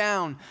came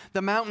down.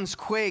 The mountains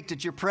quaked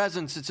at your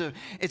presence.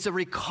 It's a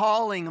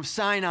recalling of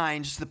Sinai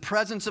and just the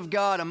presence of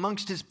God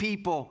amongst his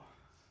people.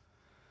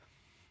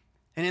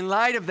 And in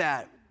light of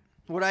that,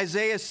 what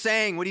Isaiah is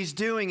saying, what he's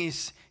doing,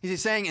 he's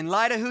saying, in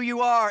light of who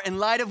you are, in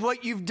light of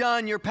what you've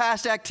done, your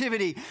past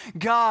activity,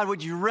 God,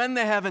 would you rend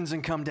the heavens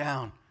and come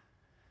down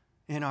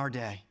in our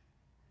day?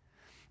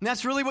 And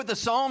that's really what the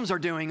Psalms are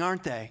doing,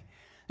 aren't they?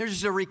 There's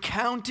just a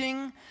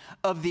recounting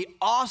of the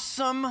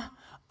awesome,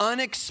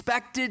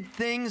 unexpected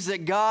things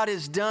that God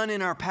has done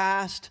in our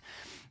past,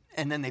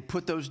 and then they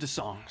put those to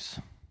songs.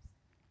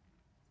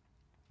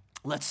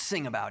 Let's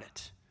sing about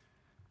it.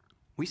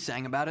 We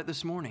sang about it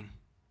this morning.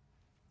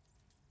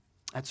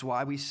 That's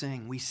why we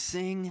sing. We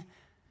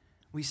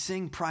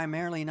sing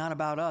primarily not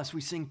about us.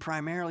 We sing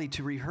primarily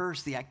to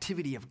rehearse the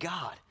activity of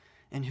God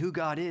and who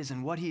God is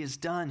and what he has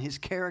done, his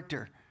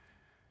character.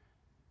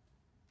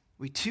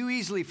 We too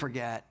easily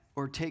forget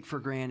or take for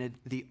granted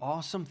the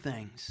awesome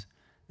things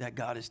that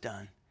God has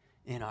done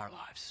in our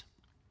lives.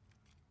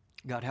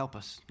 God help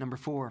us. Number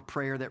 4,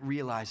 prayer that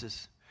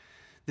realizes.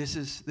 This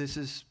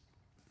is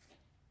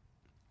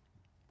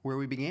where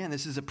we began.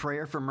 This is a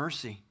prayer for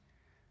mercy.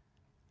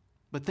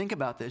 But think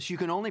about this. You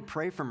can only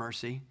pray for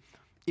mercy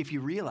if you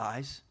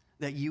realize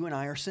that you and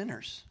I are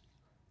sinners.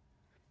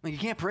 Like, you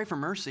can't pray for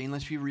mercy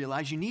unless you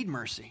realize you need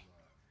mercy.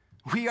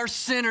 We are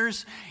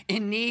sinners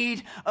in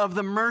need of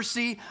the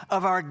mercy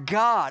of our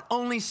God.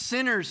 Only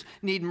sinners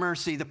need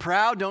mercy. The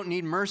proud don't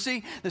need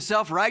mercy. The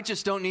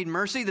self-righteous don't need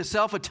mercy. The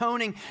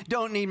self-atoning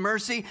don't need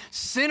mercy.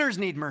 Sinners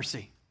need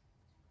mercy.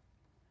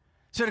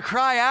 So to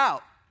cry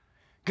out,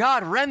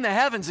 God, rend the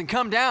heavens and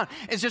come down,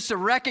 is just a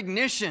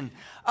recognition.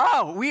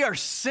 Oh, we are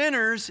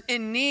sinners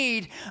in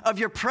need of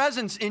your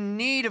presence, in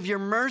need of your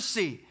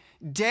mercy.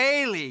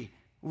 Daily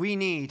we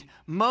need,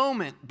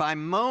 moment by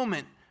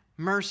moment,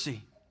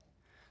 mercy.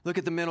 Look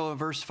at the middle of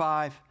verse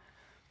 5.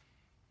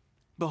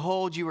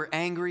 Behold, you were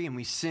angry and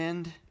we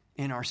sinned.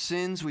 In our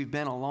sins we've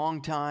been a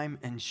long time,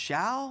 and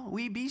shall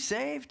we be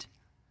saved?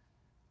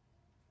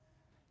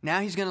 Now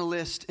he's going to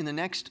list in the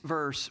next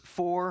verse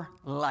 4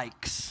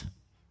 likes.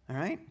 All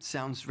right?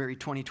 Sounds very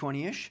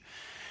 2020-ish.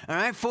 All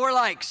right? 4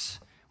 likes.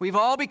 We've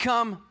all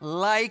become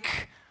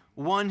like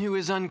one who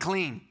is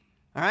unclean.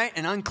 All right?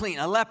 An unclean,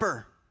 a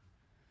leper.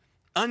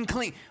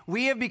 Unclean.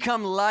 We have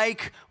become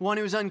like one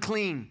who is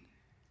unclean.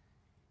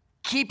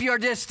 Keep your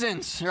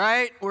distance,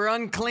 right? We're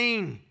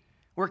unclean.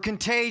 We're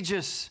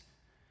contagious.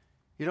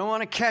 You don't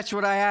want to catch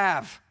what I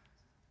have.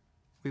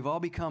 We've all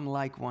become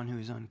like one who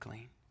is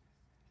unclean.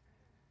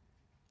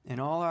 In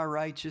all our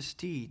righteous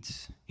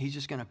deeds, he's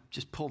just going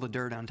to pull the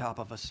dirt on top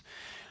of us.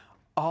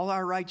 All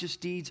our righteous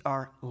deeds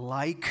are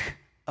like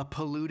a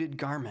polluted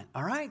garment.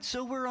 All right,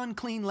 so we're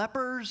unclean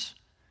lepers.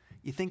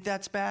 You think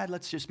that's bad?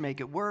 Let's just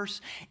make it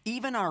worse.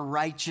 Even our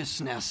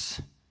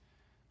righteousness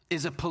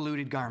is a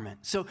polluted garment.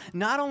 So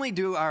not only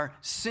do our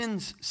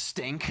sins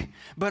stink,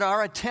 but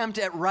our attempt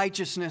at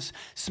righteousness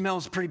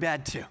smells pretty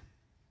bad too.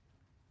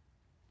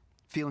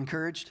 Feel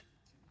encouraged?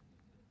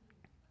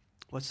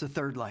 What's the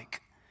third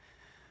like?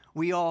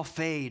 We all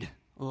fade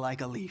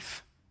like a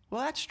leaf.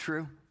 Well, that's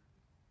true.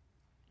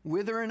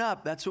 Withering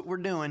up, that's what we're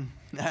doing.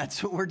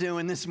 That's what we're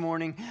doing this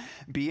morning.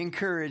 Be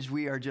encouraged.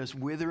 We are just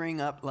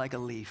withering up like a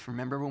leaf.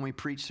 Remember when we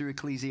preached through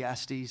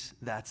Ecclesiastes?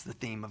 That's the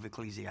theme of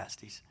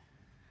Ecclesiastes.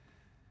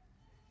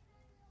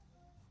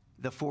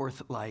 The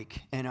fourth like,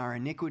 and our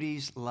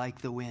iniquities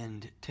like the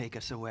wind take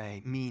us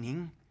away.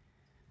 Meaning,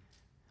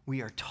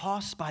 we are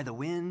tossed by the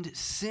wind.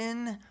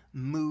 Sin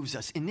moves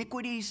us.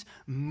 Iniquities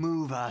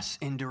move us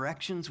in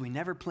directions we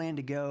never planned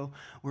to go.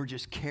 We're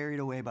just carried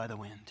away by the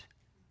wind.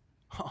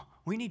 Oh,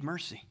 we need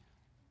mercy.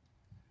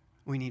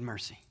 We need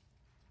mercy.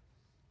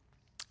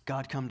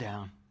 God, come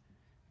down.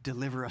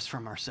 Deliver us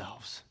from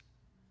ourselves.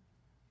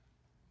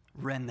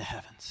 Rend the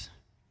heavens.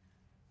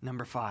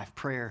 Number 5,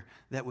 prayer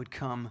that would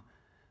come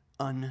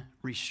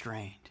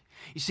unrestrained.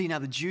 You see, now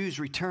the Jews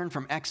returned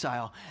from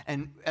exile,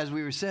 and as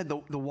we said,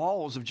 the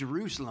walls of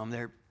Jerusalem,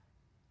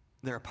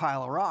 they're a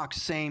pile of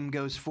rocks. Same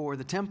goes for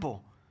the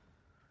temple,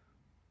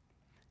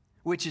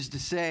 which is to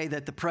say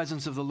that the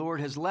presence of the Lord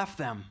has left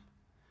them.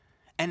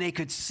 And they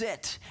could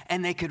sit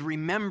and they could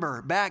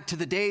remember back to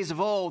the days of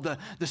old,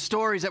 the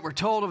stories that were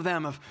told of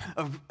them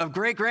of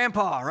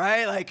great-grandpa,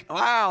 right? Like,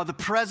 wow, the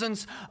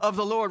presence of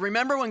the Lord.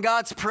 Remember when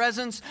God's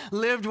presence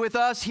lived with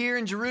us here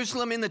in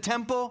Jerusalem in the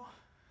temple?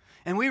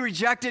 And we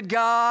rejected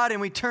God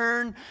and we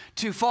turned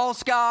to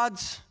false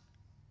gods?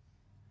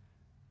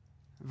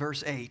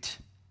 Verse 8.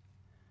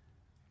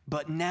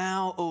 But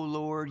now, O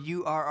Lord,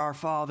 you are our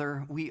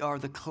Father, we are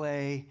the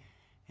clay,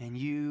 and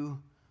you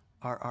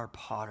are our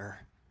potter.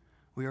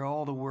 We are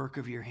all the work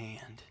of your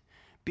hand.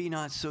 Be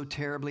not so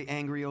terribly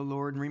angry, O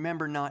Lord, and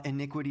remember not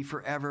iniquity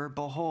forever.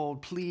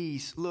 Behold,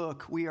 please,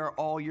 look, we are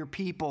all your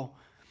people.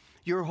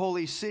 Your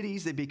holy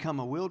cities, they become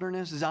a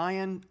wilderness.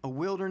 Zion, a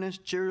wilderness.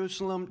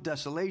 Jerusalem,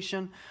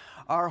 desolation.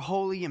 Our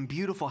holy and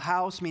beautiful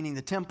house, meaning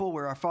the temple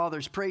where our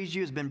fathers praised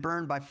you, has been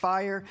burned by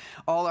fire.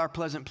 All our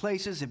pleasant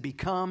places have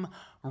become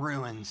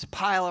ruins, a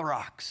pile of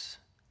rocks.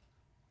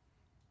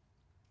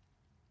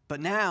 But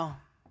now,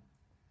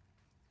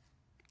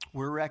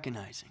 we're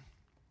recognizing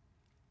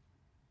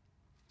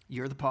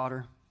you're the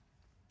potter,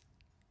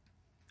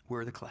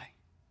 we're the clay.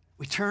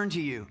 We turn to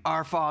you,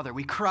 our Father.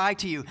 We cry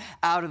to you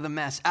out of the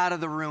mess, out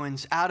of the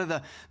ruins, out of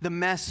the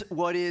mess,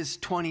 what is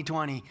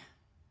 2020.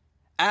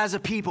 As a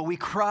people, we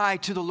cry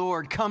to the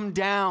Lord, come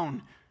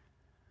down.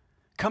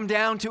 Come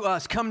down to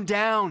us. Come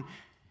down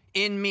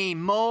in me.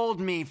 Mold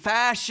me.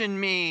 Fashion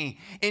me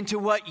into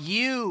what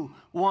you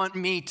want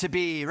me to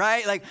be,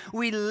 right? Like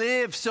we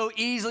live so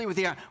easily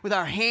with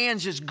our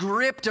hands just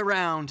gripped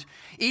around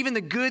even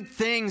the good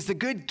things, the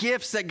good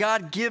gifts that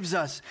God gives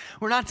us.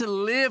 We're not to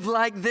live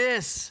like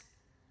this.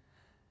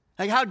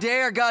 Like how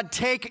dare God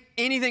take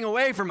anything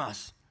away from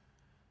us?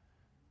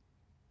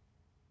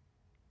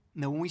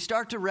 No, when we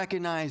start to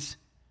recognize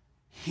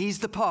He's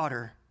the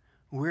potter,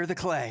 we're the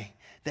clay,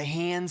 the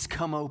hands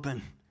come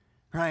open,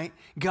 right?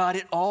 God,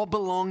 it all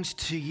belongs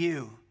to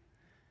you.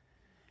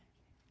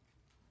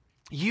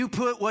 You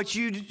put what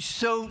you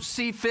so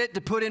see fit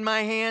to put in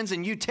my hands,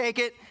 and you take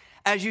it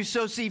as you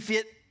so see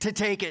fit to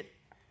take it.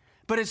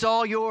 But it's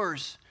all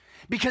yours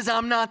because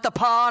I'm not the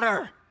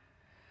potter.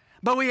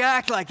 But we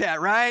act like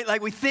that, right?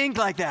 Like we think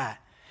like that.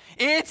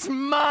 It's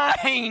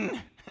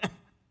mine.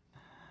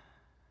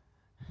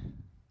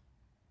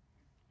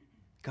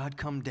 God,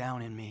 come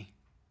down in me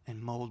and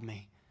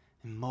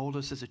mold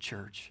us as a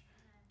church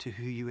to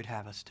who you would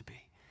have us to be.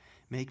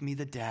 Make me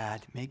the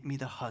dad, make me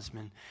the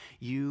husband,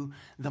 you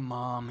the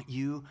mom,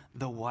 you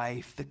the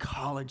wife, the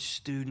college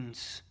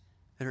students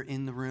that are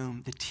in the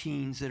room, the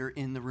teens that are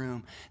in the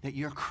room, that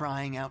you're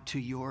crying out to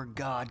your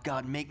God.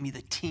 God, make me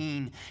the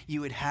teen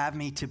you would have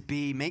me to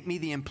be. Make me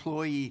the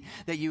employee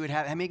that you would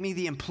have. Make me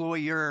the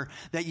employer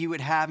that you would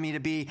have me to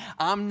be.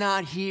 I'm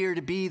not here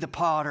to be the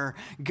potter.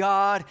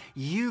 God,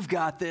 you've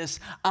got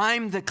this.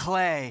 I'm the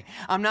clay.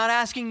 I'm not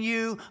asking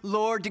you,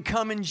 Lord, to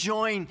come and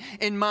join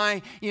in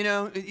my,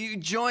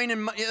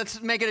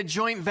 let's make it a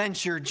joint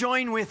venture.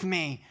 Join with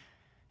me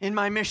in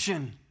my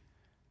mission.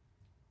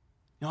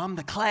 No, I'm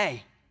the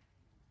clay.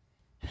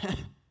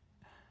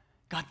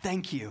 God,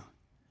 thank you.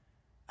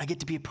 I get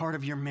to be a part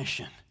of your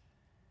mission.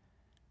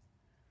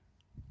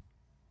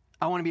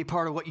 I want to be a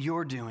part of what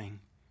you're doing.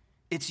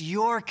 It's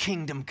your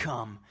kingdom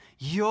come.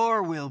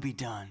 Your will be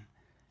done.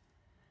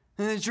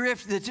 And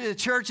the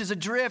church is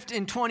adrift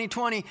in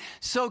 2020,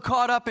 so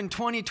caught up in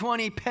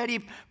 2020,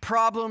 petty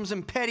problems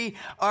and petty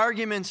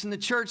arguments, and the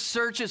church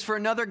searches for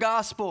another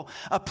gospel,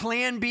 a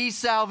plan B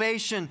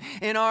salvation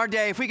in our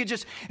day. If we could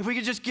just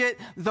get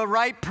the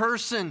right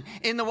person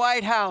in the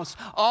White House,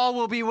 all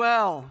will be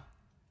well.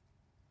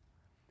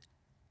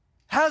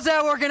 How's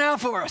that working out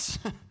for us?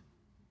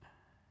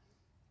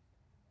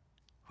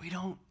 We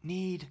don't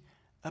need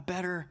a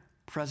better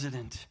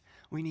president.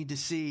 We need to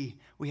see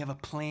we have a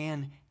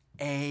plan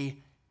A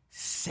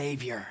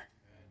Savior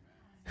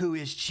who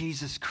is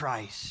Jesus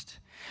Christ.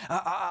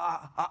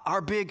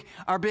 Our big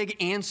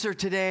answer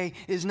today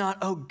is not,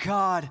 oh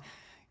God,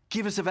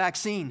 give us a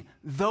vaccine,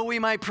 though we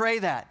might pray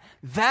that.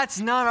 That's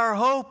not our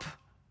hope.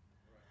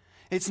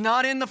 It's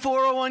not in the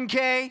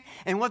 401k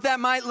and what that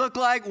might look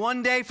like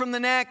one day from the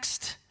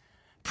next.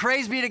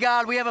 Praise be to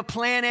God, we have a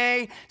plan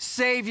A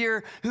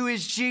Savior who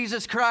is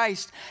Jesus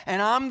Christ.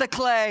 And I'm the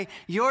clay,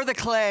 you're the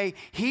clay,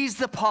 He's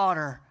the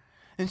potter.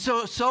 And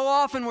so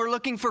often we're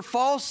looking for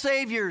false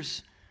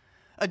saviors.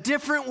 A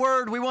different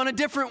word. We want a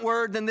different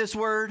word than this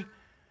word.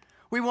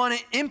 We want an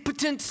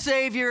impotent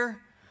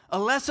savior, a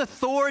less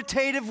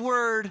authoritative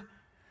word,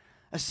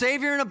 a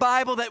savior in a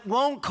Bible that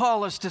won't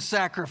call us to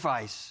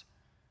sacrifice.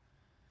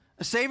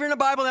 A savior in a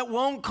Bible that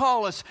won't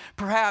call us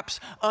perhaps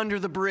under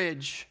the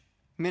bridge,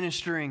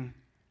 ministering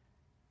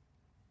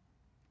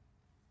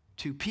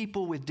to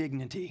people with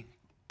dignity.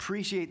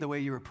 Appreciate the way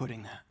you were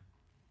putting that.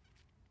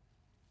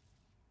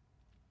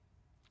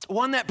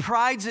 One that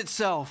prides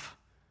itself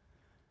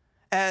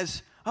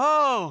as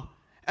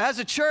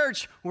a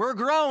church, we're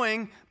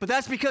growing, but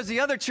that's because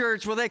the other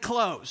church, they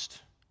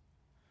closed.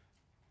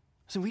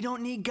 So we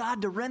don't need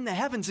God to rend the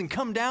heavens and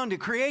come down to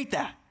create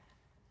that.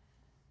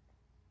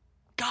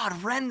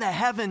 God, rend the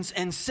heavens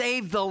and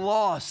save the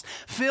lost.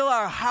 Fill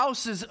our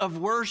houses of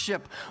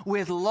worship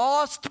with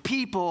lost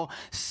people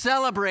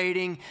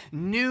celebrating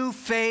new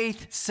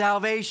faith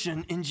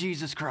salvation in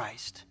Jesus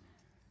Christ.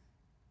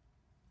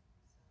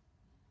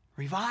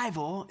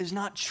 Revival is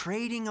not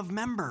trading of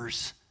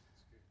members.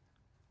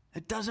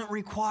 It doesn't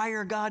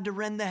require God to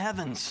rend the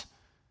heavens.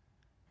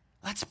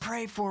 Let's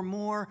pray for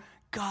more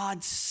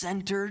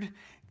God-centered,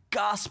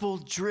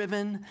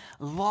 gospel-driven,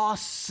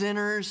 lost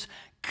sinners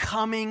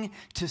coming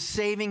to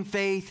saving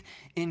faith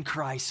in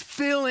Christ,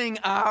 filling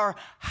our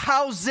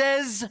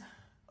houses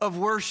of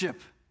worship?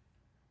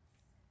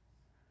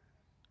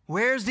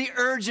 Where's the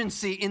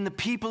urgency in the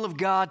people of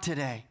God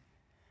today?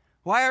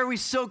 Why are we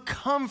so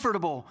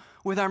comfortable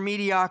with our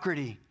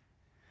mediocrity?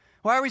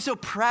 Why are we so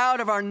proud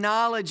of our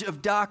knowledge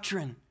of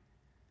doctrine?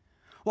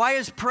 Why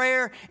is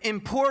prayer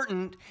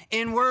important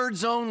in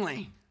words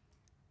only?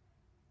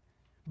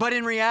 But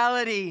in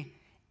reality,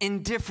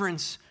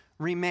 indifference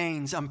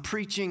remains. I'm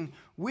preaching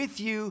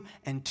with you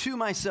and to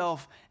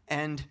myself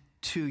and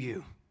to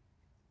you.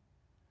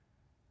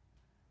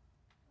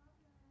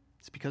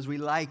 It's because we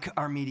like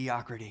our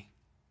mediocrity.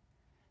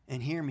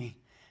 And hear me,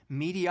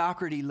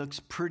 mediocrity looks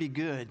pretty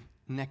good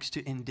next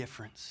to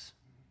indifference.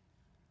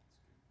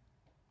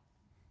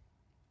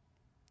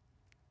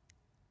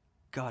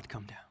 God,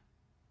 come down.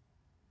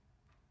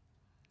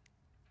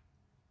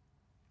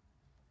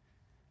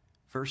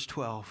 Verse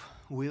 12,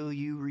 will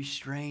you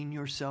restrain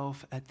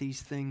yourself at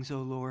these things,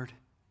 O Lord?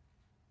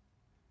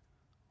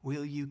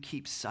 Will you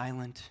keep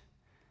silent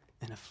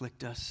and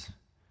afflict us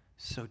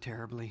so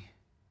terribly?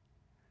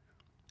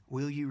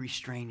 Will you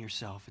restrain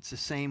yourself? It's the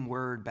same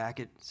word back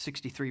at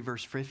 63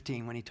 verse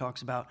 15 when he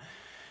talks about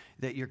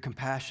that your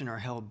compassion are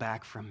held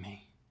back from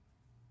me.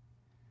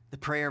 The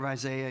prayer of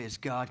Isaiah is,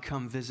 God,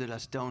 come visit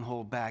us. Don't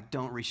hold back.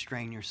 Don't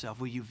restrain yourself.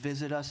 Will you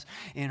visit us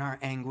in our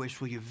anguish?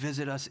 Will you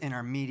visit us in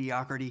our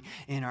mediocrity,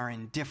 in our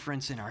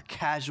indifference, in our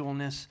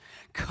casualness?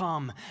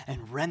 Come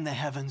and rend the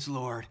heavens,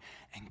 Lord,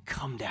 and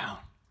come down.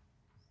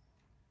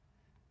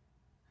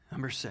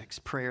 Number 6,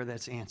 prayer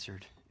that's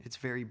answered. It's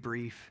very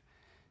brief.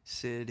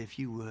 Sid, if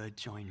you would,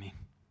 join me.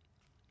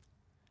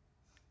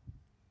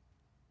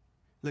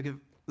 Look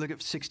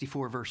at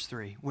 64 verse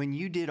 3. When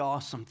you did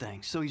awesome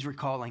things. So he's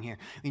recalling here.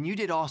 When you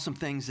did awesome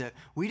things that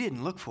we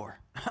didn't look for.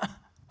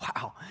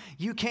 Wow.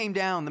 You came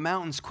down. The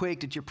mountains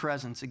quaked at your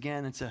presence.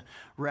 Again, it's a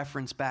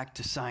reference back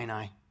to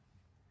Sinai.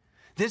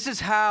 This is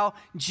how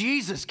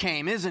Jesus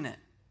came, isn't it?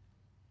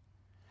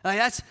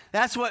 Like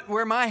that's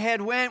where my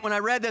head went when I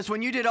read this.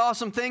 When you did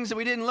awesome things that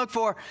we didn't look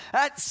for.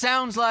 That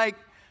sounds like,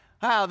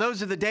 wow,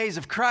 those are the days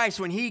of Christ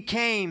when he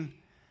came.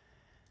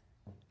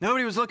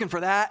 Nobody was looking for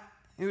that.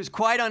 It was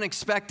quite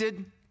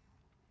unexpected.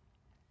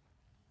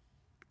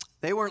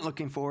 They weren't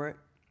looking for it.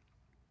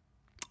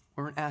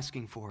 Weren't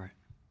asking for it.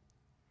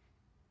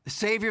 The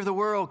Savior of the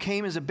world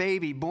came as a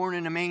baby born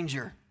in a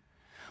manger.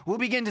 We'll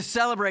begin to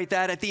celebrate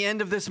that at the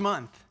end of this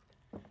month.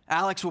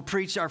 Alex will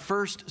preach our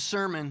first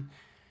sermon,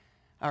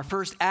 our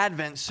first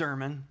Advent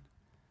sermon,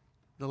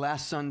 the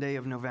last Sunday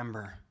of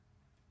November.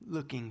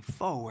 Looking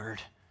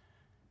forward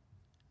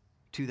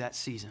to that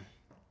season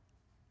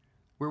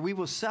where we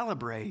will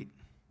celebrate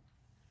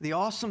the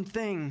awesome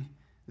thing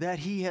that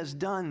he has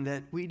done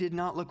that we did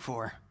not look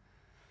for.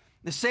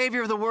 The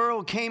Savior of the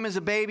world came as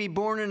a baby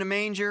born in a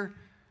manger.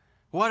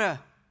 What an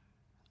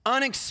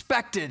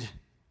unexpected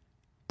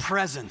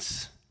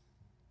presence.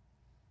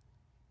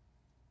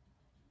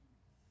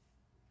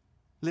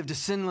 Lived a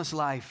sinless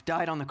life,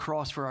 died on the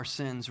cross for our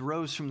sins,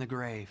 rose from the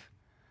grave.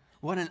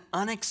 What an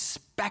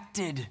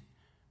unexpected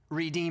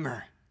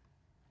Redeemer.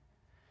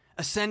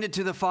 Ascended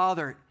to the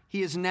Father.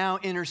 He is now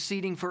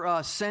interceding for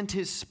us, sent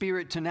his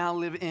Spirit to now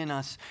live in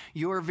us,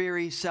 your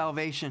very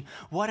salvation.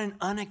 What an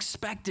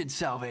unexpected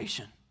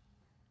salvation.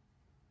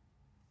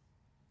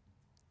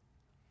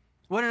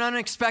 What an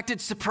unexpected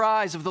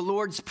surprise of the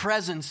Lord's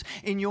presence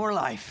in your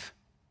life.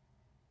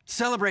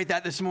 Celebrate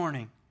that this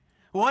morning.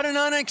 What an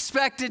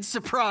unexpected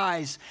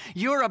surprise.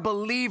 You're a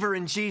believer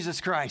in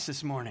Jesus Christ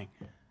this morning.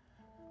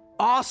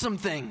 Awesome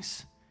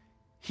things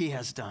he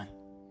has done.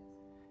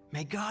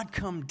 May God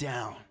come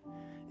down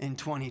in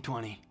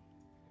 2020,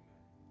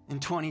 in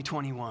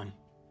 2021.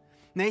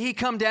 May he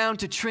come down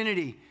to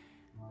Trinity,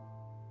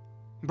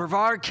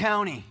 Brevard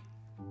County,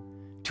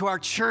 to our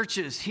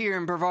churches here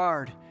in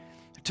Brevard,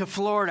 to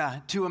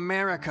Florida, to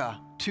America,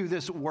 to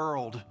this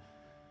world.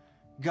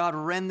 God,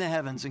 rend the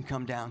heavens and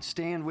come down.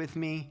 Stand with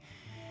me.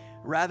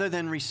 Rather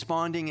than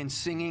responding and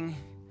singing,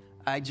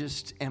 I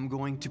just am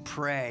going to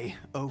pray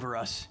over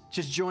us.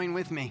 Just join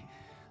with me.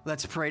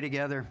 Let's pray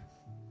together.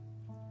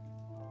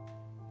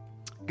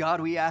 God,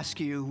 we ask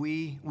you,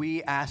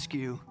 we ask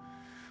you,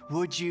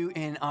 would you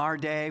in our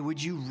day,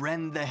 would you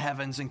rend the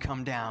heavens and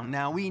come down?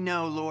 Now we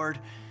know, Lord,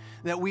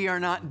 that we are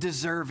not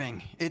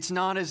deserving. It's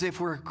not as if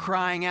we're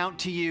crying out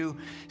to you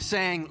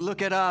saying,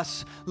 look at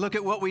us, look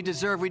at what we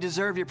deserve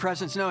your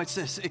presence. No, it's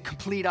this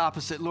complete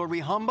opposite. Lord, we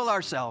humble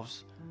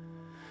ourselves.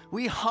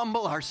 We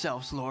humble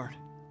ourselves, Lord.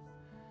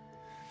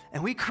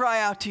 And we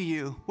cry out to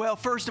you. Well,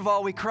 first of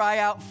all, we cry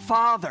out,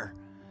 Father.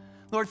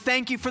 Lord,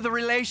 thank you for the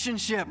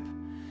relationship.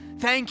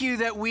 Thank you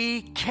that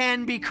we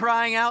can be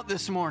crying out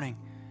this morning.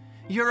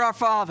 You're our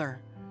Father.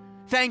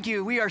 Thank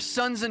you. We are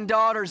sons and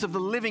daughters of the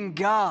living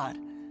God.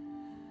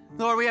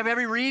 Lord, we have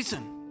every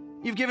reason.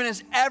 You've given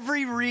us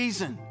every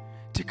reason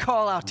to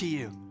call out to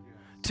you,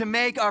 to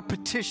make our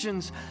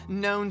petitions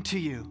known to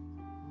you.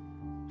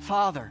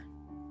 Father,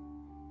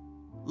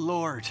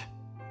 Lord,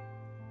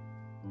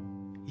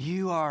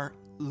 you are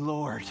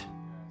Lord.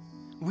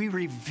 We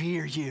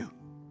revere you.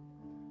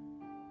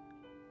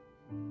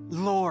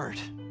 Lord,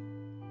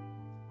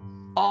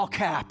 all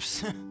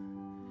caps.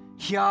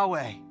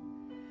 Yahweh,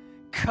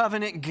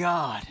 covenant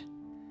God,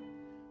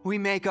 we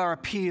make our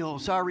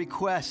appeals, our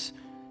requests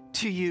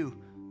to you,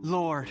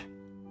 Lord.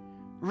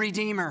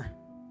 Redeemer,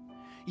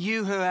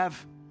 you who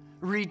have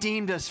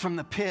redeemed us from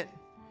the pit.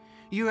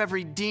 You have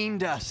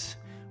redeemed us.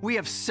 We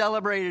have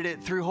celebrated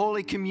it through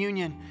Holy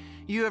Communion.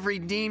 You have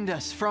redeemed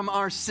us from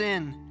our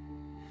sin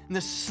and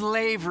the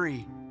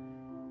slavery,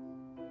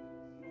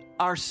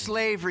 our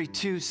slavery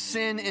to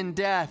sin and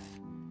death.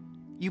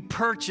 You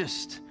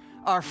purchased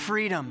our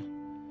freedom.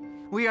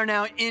 We are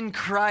now in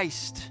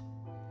Christ.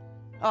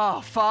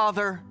 Oh,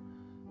 Father,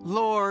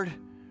 Lord,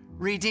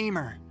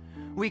 Redeemer,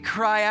 we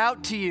cry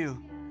out to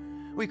you.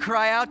 We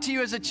cry out to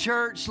you as a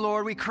church,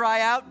 Lord. We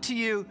cry out to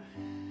you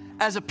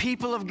as a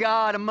people of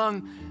God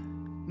among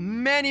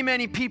many,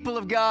 many people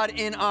of God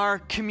in our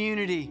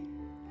community.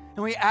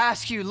 And we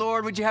ask you,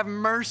 Lord, would you have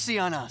mercy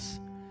on us?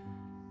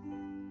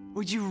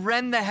 Would you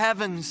rend the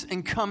heavens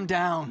and come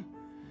down?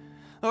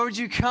 Lord, would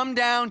you come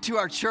down to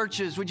our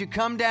churches? Would you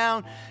come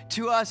down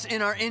to us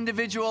in our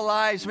individual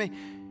lives?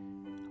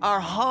 Our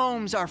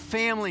homes, our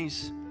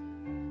families.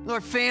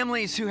 Lord,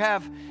 families who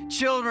have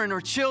children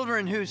or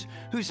children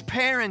whose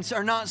parents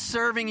are not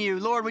serving you.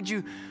 Lord, would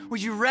you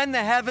rend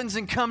the heavens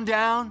and come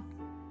down?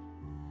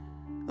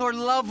 Lord,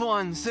 loved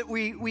ones that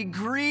we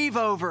grieve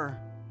over.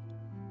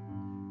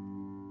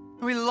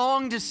 We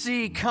long to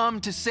see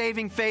come to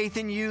saving faith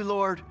in you,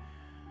 Lord.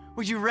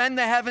 Would you rend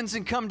the heavens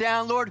and come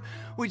down? Lord,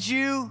 would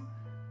you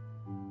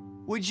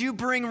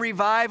bring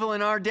revival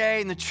in our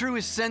day in the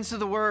truest sense of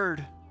the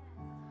word?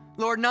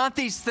 Lord, not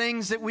these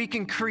things that we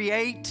can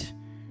create,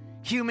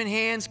 human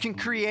hands can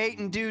create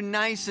and do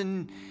nice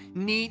and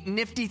neat,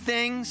 nifty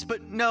things,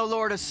 but no,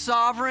 Lord, a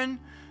sovereign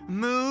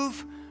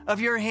move of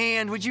your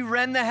hand. Would you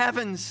rend the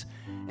heavens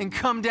and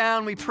come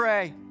down, we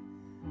pray.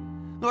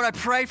 Lord, I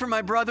pray for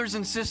my brothers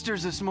and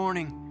sisters this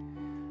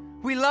morning.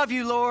 We love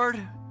you,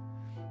 Lord.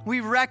 We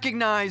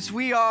recognize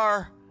we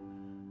are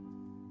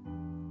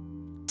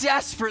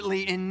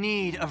desperately in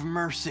need of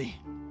mercy.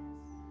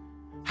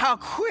 How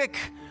quick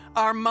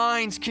our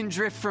minds can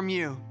drift from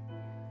you.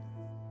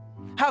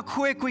 How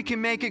quick we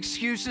can make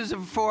excuses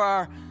for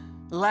our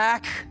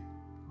lack,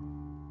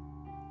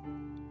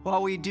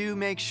 while we do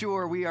make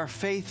sure we are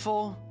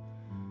faithful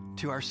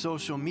to our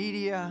social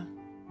media,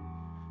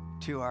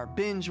 to our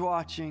binge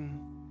watching.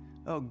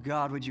 Oh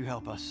God, would you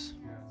help us?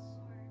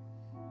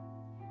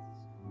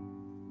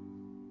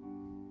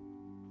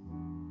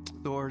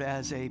 Lord,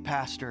 as a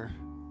pastor,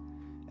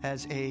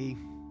 as a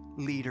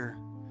leader,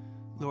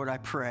 Lord, I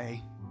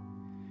pray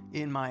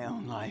in my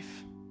own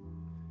life,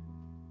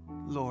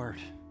 Lord,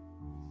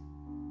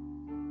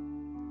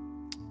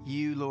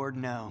 you, Lord,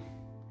 know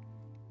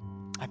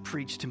I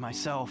preach to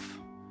myself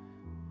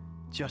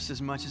just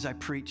as much as I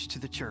preach to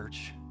the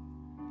church.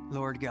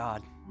 Lord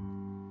God,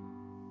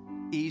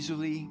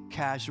 easily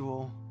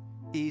casual,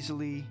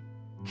 easily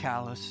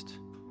calloused.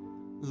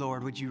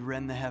 Lord, would you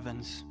rend the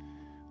heavens?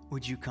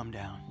 Would you come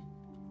down?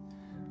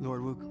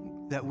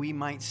 Lord, that we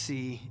might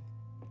see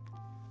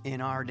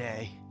in our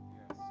day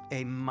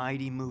a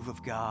mighty move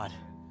of God,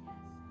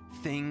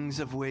 things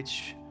of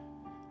which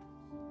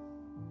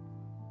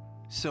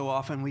so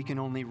often we can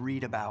only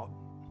read about.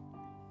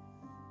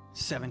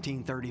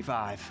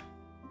 1735.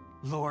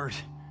 Lord,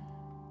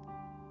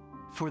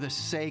 for the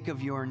sake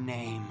of your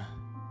name,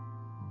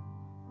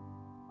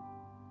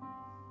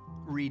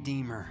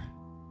 Redeemer,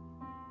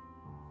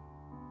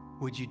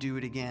 would you do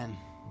it again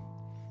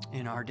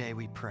in our day,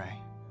 we pray.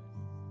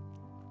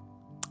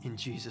 In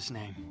Jesus'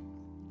 name,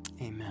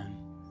 amen.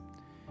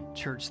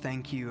 Church,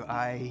 thank you.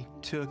 I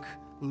took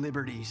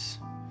liberties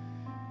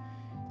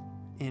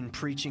in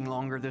preaching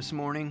longer this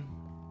morning.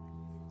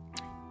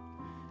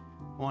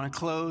 I want to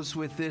close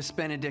with this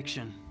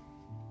benediction.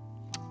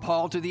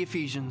 Paul to the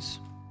Ephesians.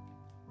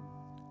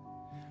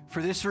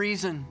 For this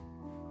reason,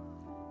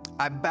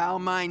 I bow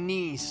my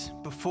knees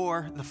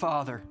before the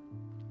Father,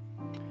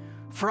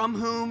 from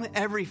whom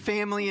every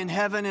family in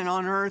heaven and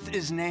on earth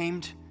is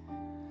named,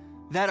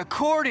 that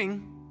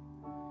according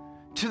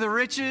to the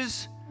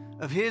riches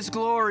of his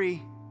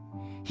glory,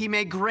 he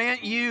may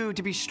grant you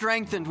to be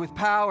strengthened with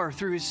power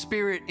through his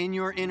Spirit in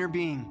your inner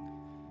being.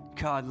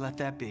 God, let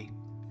that be.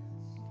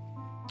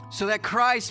 So that Christ